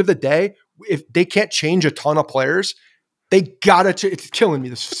at the end of the day, if they can't change a ton of players, they gotta. It's killing me.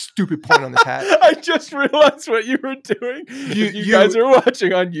 This stupid point on this hat. I just realized what you were doing. You guys are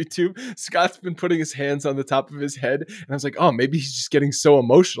watching on YouTube. Scott's been putting his hands on the top of his head, and I was like, "Oh, maybe he's just getting so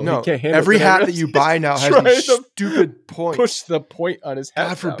emotional. No, he can't handle every it." hat that you buy now has these stupid points. Push the point on his hat.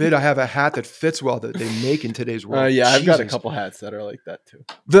 God forbid I have a hat that fits well that they make in today's world. Yeah, I've got a couple hats that are like that too.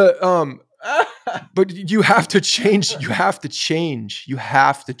 But you have to change. You have to change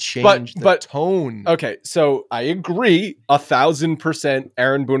the tone. Okay, so I agree 1,000%.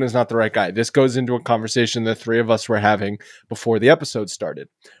 Aaron Boone is not the right guy. This goes into a conversation the three of us were having before the episode started,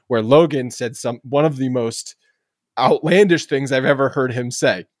 where Logan said one of the most outlandish things I've ever heard him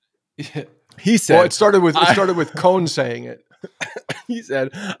say. He said, "Well, it started with Cone saying it." He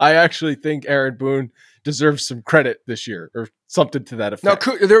said, "I actually think Aaron Boone deserves some credit this year," or something to that effect.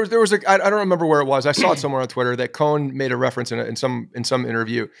 Now, there was I don't remember where it was. I saw it somewhere on Twitter that Cone made a reference in some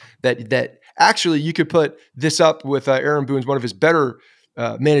interview that actually you could put this up with Aaron Boone's one of his better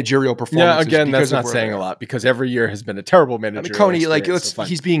managerial performances. Yeah, again, that's not saying a lot because every year has been a terrible managerial experience. Coney,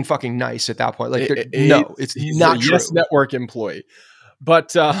 he's being fucking nice at that point. He's not a true. Yes Network employee,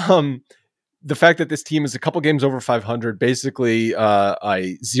 but the fact that this team is a couple games over 500, basically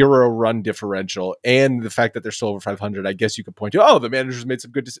a 0-run differential, and the fact that they're still over 500, I guess you could point to, the manager's made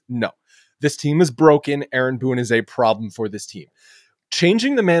some good decisions. No, this team is broken. Aaron Boone is a problem for this team.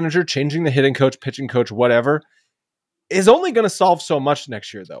 Changing the manager, changing the hitting coach, pitching coach, whatever, is only going to solve so much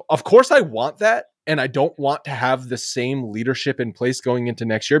next year, though. Of course, I want that, and I don't want to have the same leadership in place going into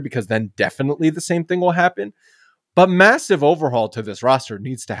next year because then definitely the same thing will happen. But massive overhaul to this roster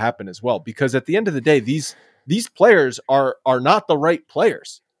needs to happen as well, because at the end of the day, these these players are not the right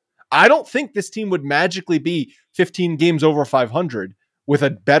players. I don't think this team would magically be 15 games over 500 with a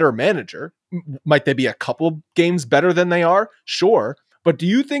better manager. Might they be a couple games better than they are? Sure. But do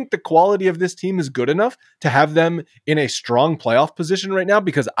you think the quality of this team is good enough to have them in a strong playoff position right now?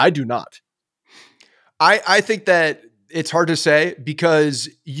 Because I do not. I think that it's hard to say because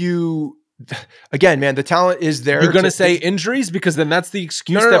again, man, the talent is there. You're going to say injuries because then that's the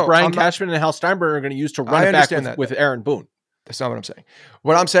excuse that Brian Cashman and Hal Steinbrenner are going to use to run it back with Aaron Boone. That's not what I'm saying.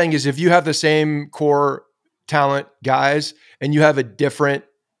 What I'm saying is if you have the same core talent guys and you have a different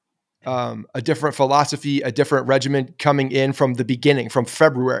philosophy, a different regimen coming in from the beginning, from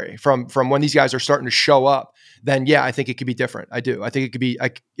February, from when these guys are starting to show up, then yeah, I think it could be different. I do. I think it could be. I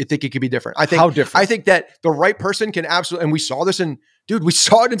think it could be different. How different? I think that the right person can absolutely, and we saw this we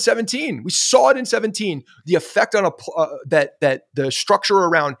saw it in 17. We saw it in 17. The effect on that the structure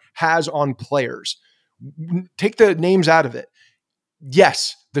around has on players. Take the names out of it.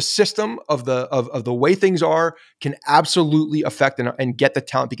 Yes, the system of the way things are can absolutely affect and get the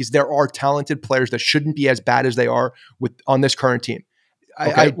talent because there are talented players that shouldn't be as bad as they are on this current team.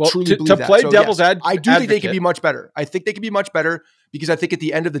 I truly believe that. Play devil's advocate, I do think they can be much better. I think they can be much better because I think at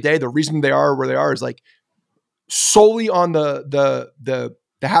the end of the day, the reason they are where they are is like solely on the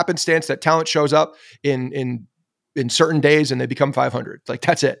happenstance that talent shows up in certain days and they become 500. Like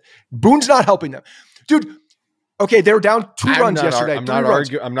that's it. Boone's not helping them, dude. Okay, they were down 2 runs yesterday. I'm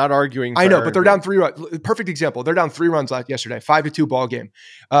not arguing. I know, but they're down 3 runs. Perfect example. They're down 3 runs yesterday. 5-2 ball game.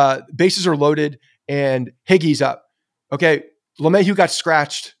 Bases are loaded and Higgy's up. Okay, LeMahieu got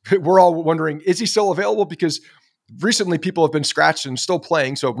scratched. We're all wondering, is he still available? Because recently people have been scratched and still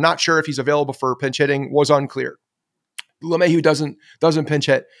playing, so not sure if he's available for pinch hitting. Was unclear. LeMahieu doesn't pinch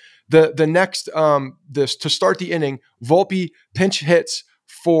hit. The next to start the inning, Volpe pinch hits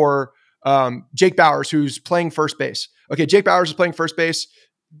for Jake Bauers, who's playing first base. Okay, Jake Bauers is playing first base.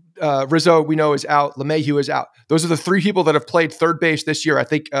 Rizzo, we know, is out. LeMahieu is out. Those are the 3 people that have played third base this year. I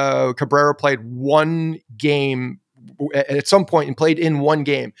think Cabrera played 1 game at some point and played in 1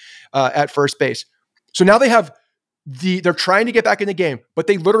 game at first base. So now they have they're trying to get back in the game, but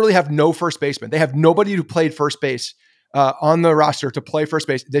they literally have no first baseman. They have nobody who played first base on the roster to play first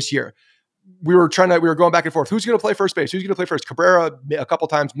base this year. We were going back and forth. Who's going to play first base? Who's going to play first? Cabrera a couple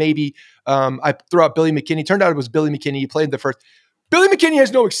times, maybe. I threw out Billy McKinney. Turned out it was Billy McKinney. He played the first. Billy McKinney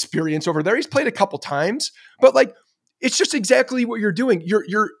has no experience over there. He's played a couple times, but like, it's just exactly what you're doing.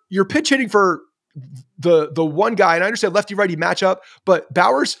 You're pitch hitting for the one guy, and I understand lefty righty matchup, but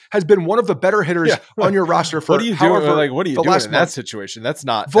Bauers has been one of the better hitters on your roster for what are you doing? Like, what are you doing in that situation? That's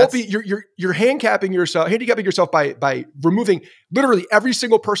not Volpe. You're handicapping yourself by removing literally every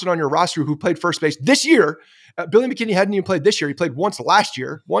single person on your roster who played first base this year. Billy McKinney hadn't even played this year. He played once last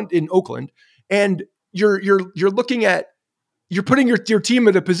year, one in Oakland, and you're looking at you're putting your team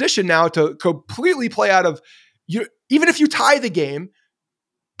in a position now to completely play out of you. Even if you tie the game,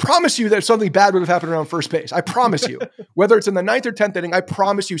 promise you that something bad would have happened around first base. I promise you, whether it's in the 9th or 10th inning, I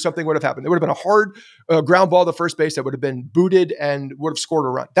promise you something would have happened. There would have been a hard ground ball to first base that would have been booted and would have scored a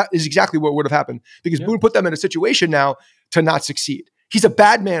run. That is exactly what would have happened because Boone put them in a situation now to not succeed. He's a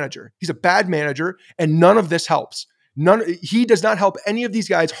bad manager. And none of this helps. He does not help any of these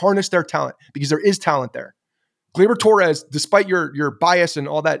guys harness their talent because there is talent there. Gleyber Torres, despite your bias and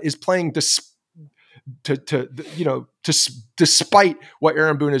all that, is playing despite what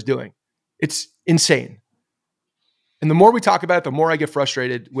Aaron Boone is doing. It's insane. And the more we talk about it, the more I get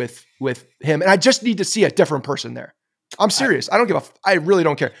frustrated with him. And I just need to see a different person there. I'm serious. I really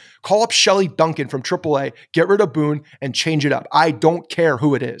don't care. Call up Shelly Duncan from AAA, get rid of Boone and change it up. I don't care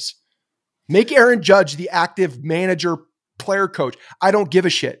who it is. Make Aaron Judge the active manager, player coach. I don't give a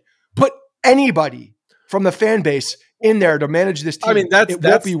shit. Put anybody from the fan base in there to manage this team. I mean, it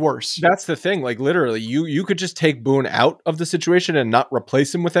won't be worse. That's the thing. Like literally, you could just take Boone out of the situation and not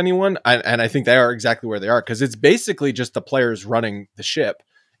replace him with anyone. And I think they are exactly where they are because it's basically just the players running the ship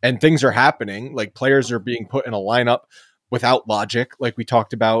and things are happening. Like players are being put in a lineup without logic. Like we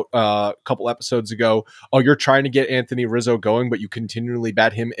talked about a couple episodes ago. Oh, you're trying to get Anthony Rizzo going, but you continually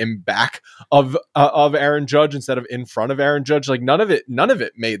bat him in back of Aaron Judge instead of in front of Aaron Judge. Like none of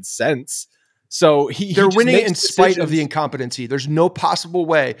it made sense. So they're winning in spite of the incompetency. There's no possible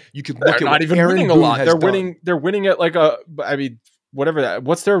way you could look at not even Aaron winning Boone a lot. They're done. winning. They're winning at like whatever that.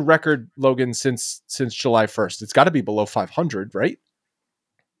 What's their record, Logan? Since July 1st, it's got to be below 500, right?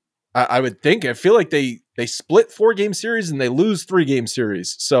 I would think. I feel like they split 4-game series and they lose 3-game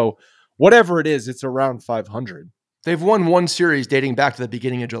series. So whatever it is, it's around 500. They've won one series dating back to the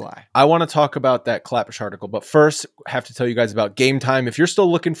beginning of July. I want to talk about that Clappish article, but first I have to tell you guys about Game Time. If you're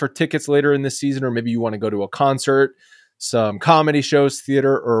still looking for tickets later in this season, or maybe you want to go to a concert, some comedy shows,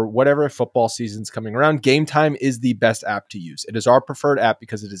 theater, or whatever, football season's coming around, Game Time is the best app to use. It is our preferred app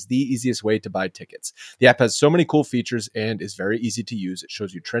because it is the easiest way to buy tickets. The app has so many cool features and is very easy to use. It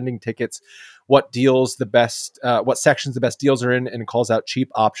shows you trending tickets, what deals the best, what sections the best deals are in, and calls out cheap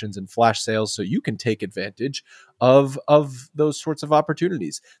options and flash sales so you can take advantage of those sorts of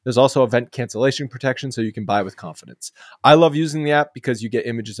opportunities. There's also event cancellation protection so you can buy with confidence. I love using the app because you get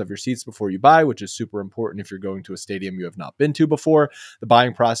images of your seats before you buy, which is super important if you're going to a stadium you have not been to before. The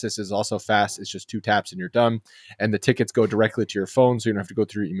buying process is also fast. It's just 2 taps and you're done. And the tickets go directly to your phone, so you don't have to go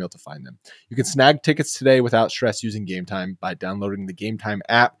through your email to find them. You can snag tickets today without stress using Game Time by downloading the Game Time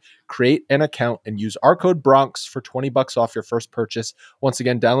app. Create an account and use our code Bronx for $20 off your first purchase. Once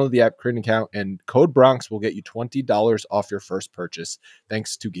again, download the app, create an account, and code Bronx will get you $20 off your first purchase.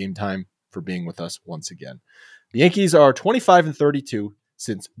 Thanks to Game Time for being with us once again. The Yankees are 25-32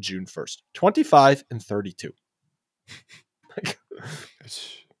 since June 1st. 25-32.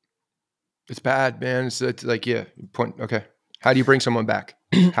 It's bad, man. It's like, yeah, point. Okay. How do you bring someone back?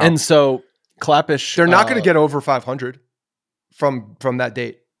 How? And so Clappish, they're not going to get over 500 from that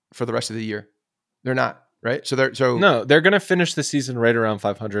date for the rest of the year. They're not, right? No, they're going to finish the season right around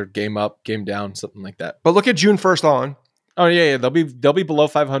 500, game up, game down, something like that. But look at June 1st on. Oh yeah, they'll be below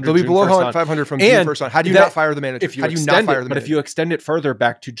 500. They'll be below 500 from June 1st on. How do you not fire the manager? If you extend it further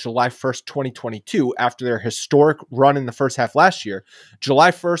back to July 1st, 2022, after their historic run in the first half last year,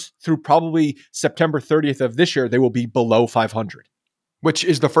 July 1st through probably September 30th of this year, they will be below 500. Which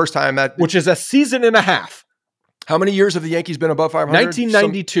is the first time which is a season and a half. How many years have the Yankees been above 500?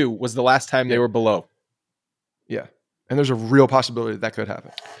 1992 was the last time they were below. Yeah. And there's a real possibility that could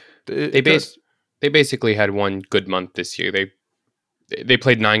happen. They basically had one good month this year. They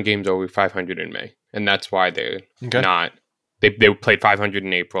played 9 games over 500 in May, and that's why they're not. They played 500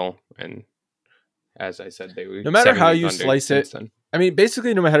 in April, and as I said, they were no matter how you slice it. Then. I mean,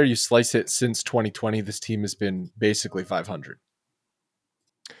 basically, no matter how you slice it, since 2020, this team has been basically 500.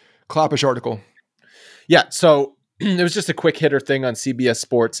 Clappish article. Yeah, so it was just a quick hitter thing on CBS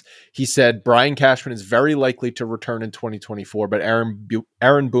Sports. He said Brian Cashman is very likely to return in 2024, but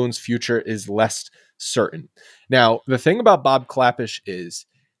Aaron Boone's future is less certain. Now, the thing about Bob Clappish is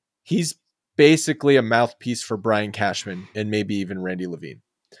he's basically a mouthpiece for Brian Cashman and maybe even Randy Levine.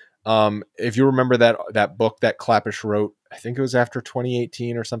 If you remember that book that Clappish wrote, I think it was after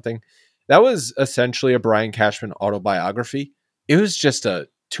 2018 or something, that was essentially a Brian Cashman autobiography. It was just a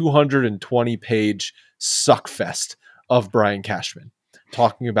 220-page suckfest of Brian Cashman,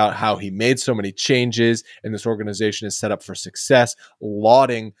 talking about how he made so many changes and this organization is set up for success,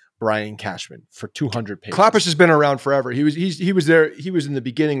 lauding Brian Cashman for 200 pages. Clappish has been around forever. He was there. He was in the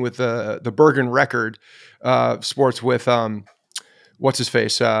beginning with the Bergen Record sports with what's his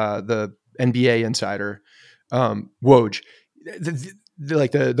face, the NBA insider, Woj.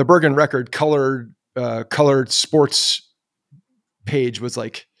 The Bergen Record colored sports page was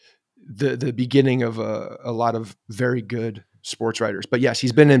like the beginning of a lot of very good sports writers. But yes,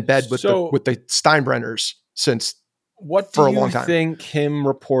 he's been in bed with the Steinbrenners since for a long time. What do you think him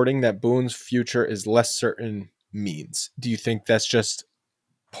reporting that Boone's future is less certain means? Do you think that's just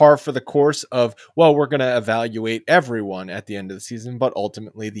par for the course of, well, we're going to evaluate everyone at the end of the season, but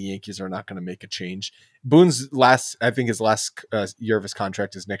ultimately the Yankees are not going to make a change? Boone's last year of his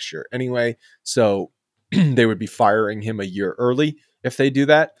contract is next year anyway, so they would be firing him a year early if they do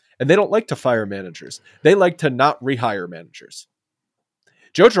that. And they don't like to fire managers. They like to not rehire managers.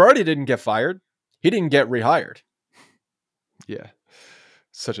 Joe Girardi didn't get fired. He didn't get rehired. Yeah.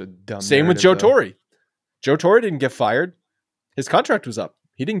 Such a dumb Same with Joe Torre. Joe Torre didn't get fired. His contract was up.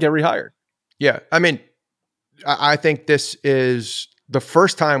 He didn't get rehired. Yeah. I mean, I think this is the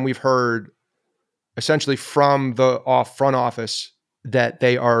first time we've heard essentially from the front office that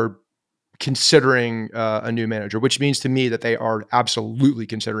they are considering a new manager, which means to me that they are absolutely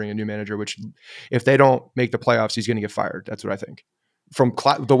considering a new manager, which if they don't make the playoffs, he's going to get fired. That's what I think. From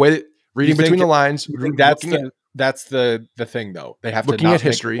the way that reading between the lines, that's the thing though. They have looking to at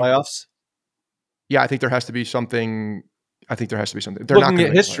history. Make the playoffs. Yeah, I think there has to be something. They're looking not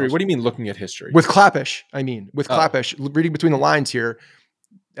at history. What do you mean looking at history? With Clappish, Clappish, reading between the lines here,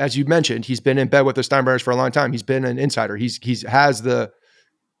 as you mentioned, he's been in bed with the Steinbrenners for a long time. He's been an insider. He's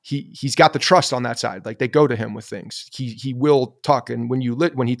got the trust on that side. Like they go to him with things. He will talk. And when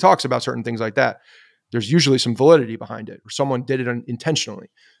he talks about certain things like that, there's usually some validity behind it, or someone did it intentionally.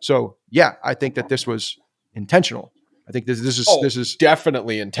 So yeah, I think that this was intentional. I think this is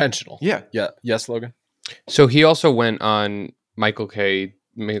definitely intentional. Yeah. Yeah. Yes, Logan. So he also went on Michael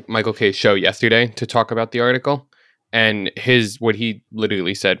K's show yesterday to talk about the article. And what he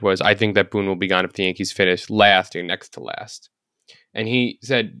literally said was, I think that Boone will be gone if the Yankees finish last or next to last. And he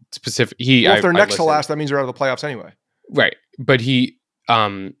said if they're next to last, that means they're out of the playoffs anyway. Right. But he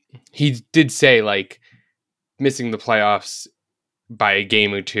did say, like, missing the playoffs by a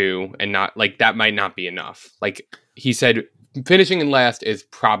game or two and not, like, that might not be enough. Like, he said finishing in last is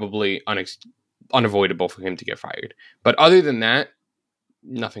probably unavoidable for him to get fired. But other than that,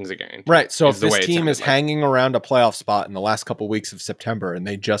 nothing's a guarantee. Right. So if this team is hanging around a playoff spot in the last couple of weeks of September and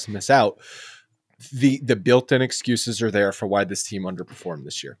they just miss out, the built-in excuses are there for why this team underperformed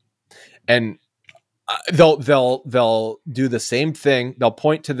this year. And they'll do the same thing. They'll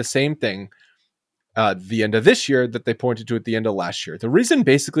point to the same thing the end of this year that they pointed to at the end of last year. The reason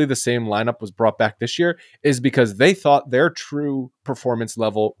basically the same lineup was brought back this year is because they thought their true performance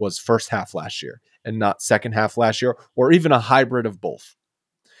level was first half last year and not second half last year, or even a hybrid of both.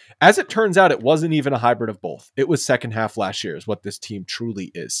 As it turns out, it wasn't even a hybrid of both. It was second half last year is what this team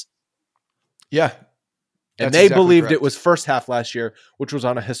truly is. Yeah. And they believed correct. It was first half last year, which was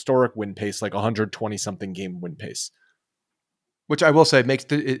on a historic win pace, like 120 something game win pace. Which I will say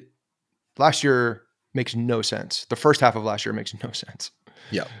last year makes no sense. The first half of last year makes no sense.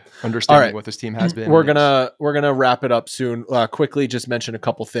 Yeah. Understanding what this team has been. We're gonna wrap it up soon. Quickly just mention a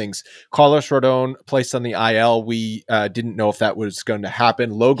couple things. Carlos Rodon placed on the IL. We didn't know if that was going to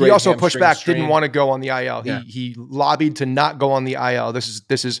happen. Low-grade. He also pushed back, didn't want to go on the IL. He lobbied to not go on the IL. This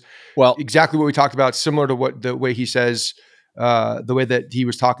is exactly what we talked about, similar to the way he says, the way that he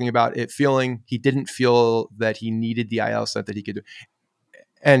was talking about it feeling. He didn't feel that he needed the IL so that he could do.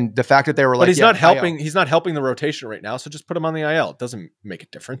 And the fact that they were but he's not helping. IL. He's not helping the rotation right now. So just put him on the IL. It doesn't make a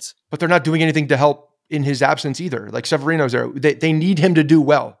difference. But they're not doing anything to help in his absence either. Like Severino's there. They need him to do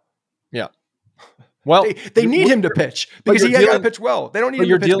well. Yeah. Well, they need him to pitch because he got to pitch well. They don't need him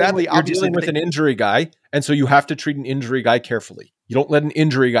to pitch badly. You're dealing with an injury guy, and so you have to treat an injury guy carefully. You don't let an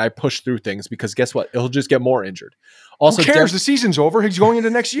injury guy push through things because guess what? He'll just get more injured. Also, who cares? The season's over. He's going into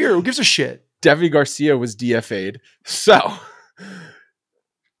next year. Who gives a shit? Deivi Garcia was DFA'd. So.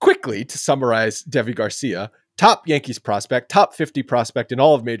 Quickly, to summarize Deivi Garcia, top Yankees prospect, top 50 prospect in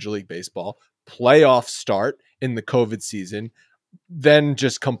all of Major League Baseball, playoff start in the COVID season, then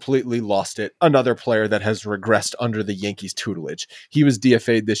just completely lost it. Another player that has regressed under the Yankees tutelage. He was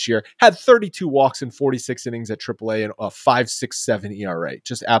DFA'd this year, had 32 walks in 46 innings at AAA and a 5.67 ERA.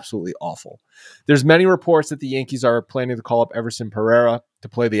 Just absolutely awful. There's many reports that the Yankees are planning to call up Everson Pereira to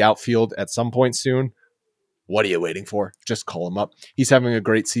play the outfield at some point soon. What are you waiting for? Just call him up. He's having a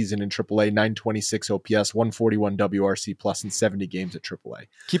great season in AAA, 926 OPS, 141 WRC plus in 70 games at AAA.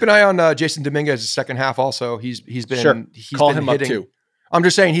 Keep an eye on Jason Dominguez's second half also. He's been call been him hitting. Up too. I'm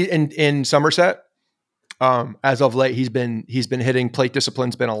just saying he in Somerset, as of late, he's been hitting. Plate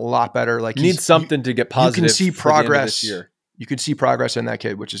discipline's been a lot better. Like he needs something to get positive. You can see progress this year. You can see progress in that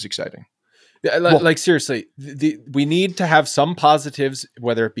kid, which is exciting. Like seriously, we need to have some positives,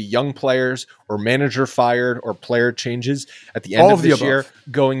 whether it be young players or manager fired or player changes at the end of this year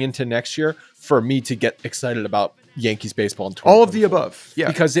going into next year for me to get excited about Yankees baseball in 2024. All of the above. Yeah.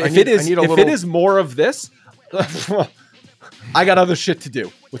 Because if it is more of this, I got other shit to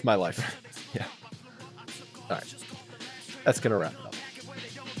do with my life. Yeah. All right. That's going to wrap it up.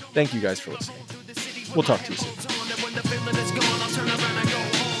 Thank you guys for listening. We'll talk to you soon.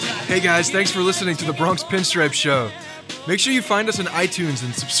 Hey guys, thanks for listening to the Bronx Pinstripe Show. Make sure you find us on iTunes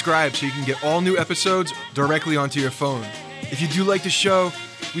and subscribe so you can get all new episodes directly onto your phone. If you do like the show,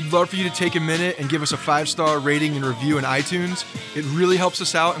 we'd love for you to take a minute and give us a 5-star rating and review in iTunes. It really helps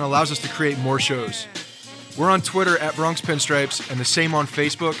us out and allows us to create more shows. We're on Twitter at Bronx Pinstripes and the same on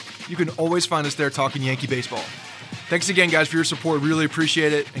Facebook. You can always find us there talking Yankee baseball. Thanks again, guys, for your support. Really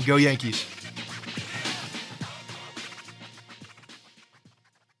appreciate it, and go Yankees.